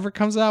Gun Maverick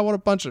comes out? What a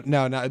bunch of...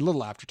 No, a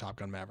little after Top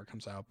Gun Maverick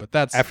comes out, but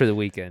that's... After the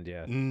weekend,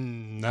 yeah.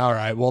 All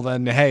right. Well,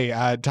 then,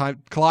 hey,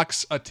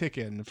 clock's a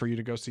ticking for you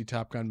to go see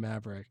Top Gun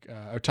Maverick.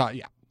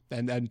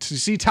 And to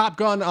see Top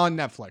Gun on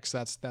Netflix.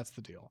 That's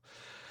the deal.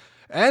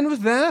 And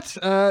with that,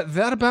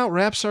 that about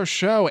wraps our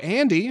show.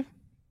 Andy,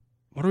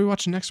 what are we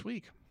watching next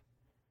week?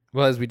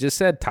 Well, as we just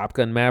said, Top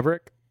Gun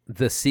Maverick.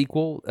 The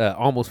sequel,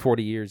 almost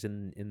 40 years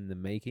in the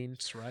making.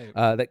 That's right.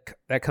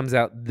 That comes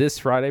out this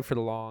Friday for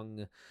the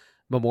long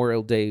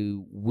Memorial Day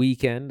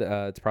weekend.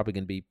 It's probably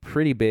going to be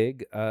pretty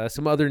big.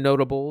 Some other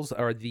notables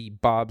are the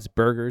Bob's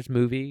Burgers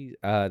movie.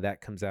 That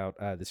comes out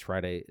this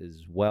Friday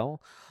as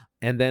well.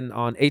 And then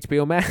on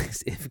HBO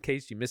Max, in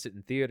case you miss it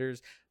in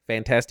theaters,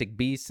 Fantastic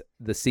Beasts: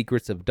 The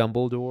Secrets of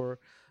Dumbledore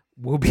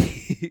will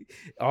be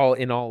all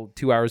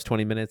 2 hours,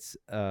 20 minutes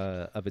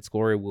of its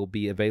glory will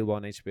be available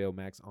on HBO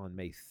Max on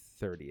May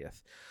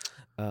 30th.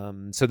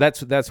 So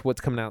that's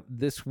what's coming out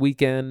this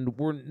weekend.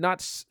 We're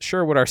not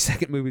sure what our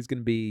second movie is going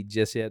to be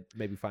just yet.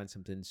 Maybe find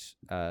something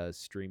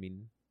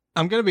streaming.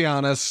 I'm gonna be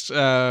honest.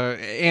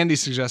 Andy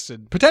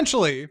suggested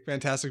potentially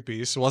Fantastic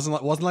Beasts.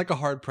 Wasn't like a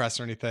hard press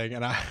or anything,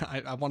 and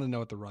I want to know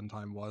what the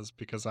runtime was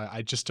because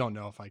I just don't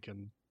know if I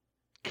can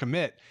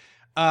commit.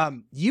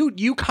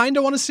 You kind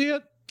of want to see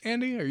it,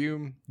 Andy? Are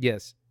you?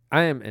 Yes,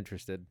 I am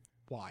interested.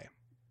 Why?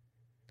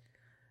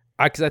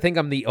 Because I think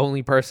I'm the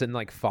only person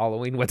like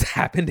following what's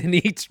happened in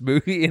each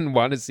movie and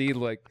want to see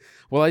I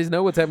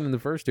know what's happened in the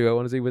first two. I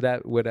want to see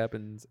what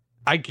happens.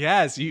 I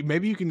guess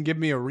maybe you can give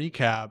me a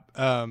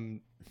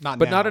recap. Not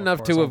but now, not of enough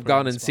course, to I'll have put it gone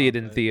on the and see it spot,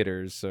 in but-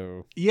 theaters.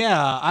 So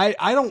Yeah,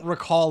 I don't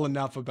recall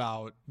enough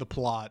about the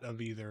plot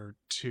of either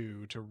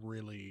two to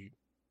really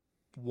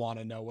want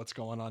to know what's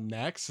going on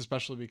next,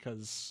 especially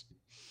because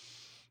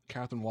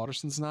Catherine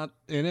Waterston's not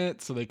in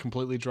it, so they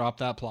completely dropped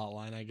that plot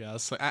line, I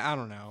guess. I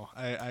don't know.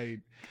 I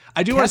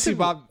do want to see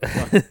Bob.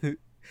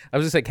 I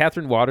was just like,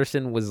 Catherine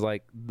Waterston was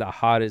like the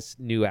hottest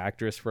new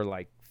actress for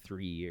like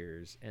 3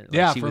 years. And like,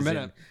 Yeah, she for a was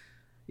minute.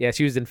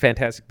 she was in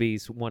Fantastic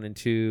Beasts 1 and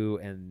 2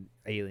 and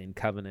Alien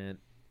Covenant.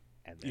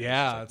 And then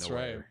Yeah, it's that's just, like,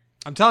 right. nowhere.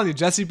 I'm telling you,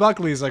 Jessie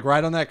Buckley is like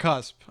right on that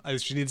cusp.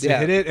 She needs to Yeah.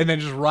 hit it and then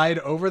just ride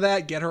over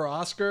that, get her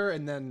Oscar,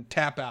 and then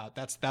tap out.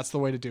 That's the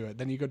way to do it.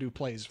 Then you go do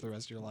plays for the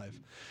rest of your life.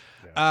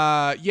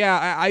 I'm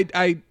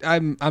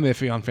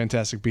iffy on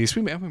Fantastic Beasts.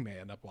 We may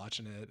end up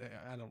watching it.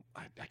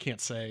 I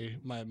can't say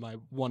my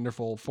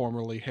wonderful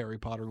formerly Harry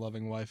Potter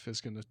loving wife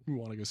is gonna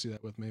want to go see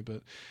that with me.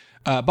 But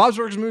Bob's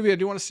Burgers movie I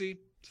do want to see.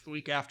 It's the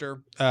week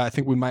after. I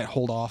think we might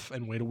hold off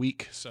and wait a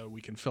week so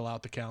we can fill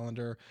out the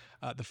calendar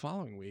the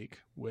following week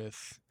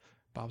with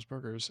Bob's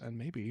Burgers and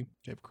maybe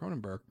David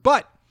Cronenberg.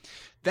 But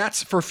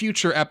that's for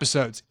future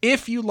episodes.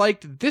 If you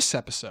liked this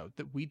episode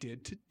that we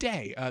did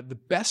today, the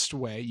best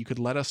way you could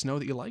let us know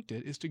that you liked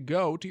it is to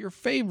go to your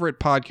favorite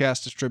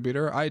podcast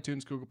distributor,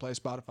 iTunes, Google Play,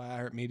 Spotify,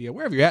 iHeartMedia,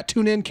 wherever you're at.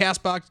 Tune in,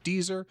 CastBox,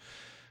 Deezer,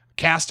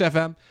 Cast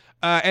FM,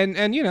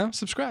 and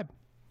subscribe.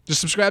 Just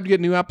subscribe to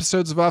get new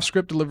episodes of Off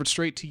Script delivered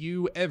straight to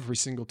you every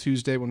single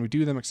Tuesday when we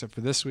do them, except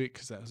for this week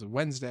because that was a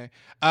Wednesday.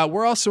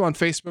 We're also on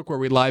Facebook where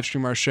we live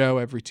stream our show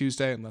every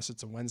Tuesday, unless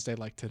it's a Wednesday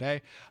like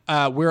today.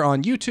 We're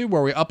on YouTube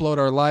where we upload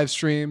our live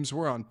streams.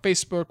 We're on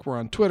Facebook. We're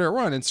on Twitter. We're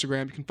on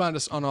Instagram. You can find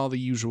us on all the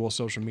usual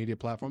social media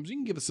platforms. You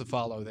can give us a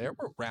follow there.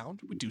 We're around.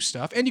 We do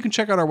stuff. And you can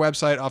check out our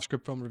website,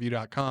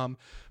 offscriptfilmreview.com,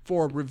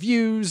 for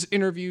reviews,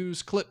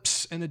 interviews,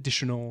 clips, and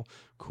additional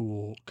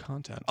cool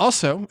content.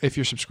 Also, if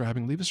you're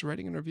subscribing, leave us a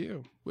rating and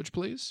review. Would you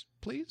please?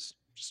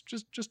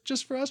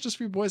 Just for us, just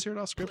for you boys here at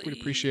Off Script, we'd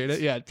appreciate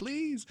it. Yeah,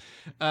 please.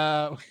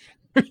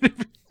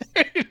 We'd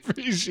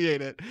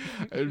appreciate it.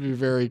 It'd be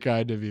very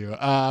kind of you.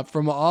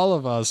 From all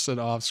of us at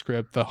Off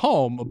Script, the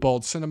home of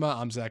bold cinema,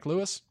 I'm Zach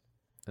Lewis.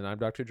 And I'm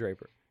Dr.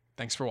 Draper.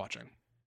 Thanks for watching.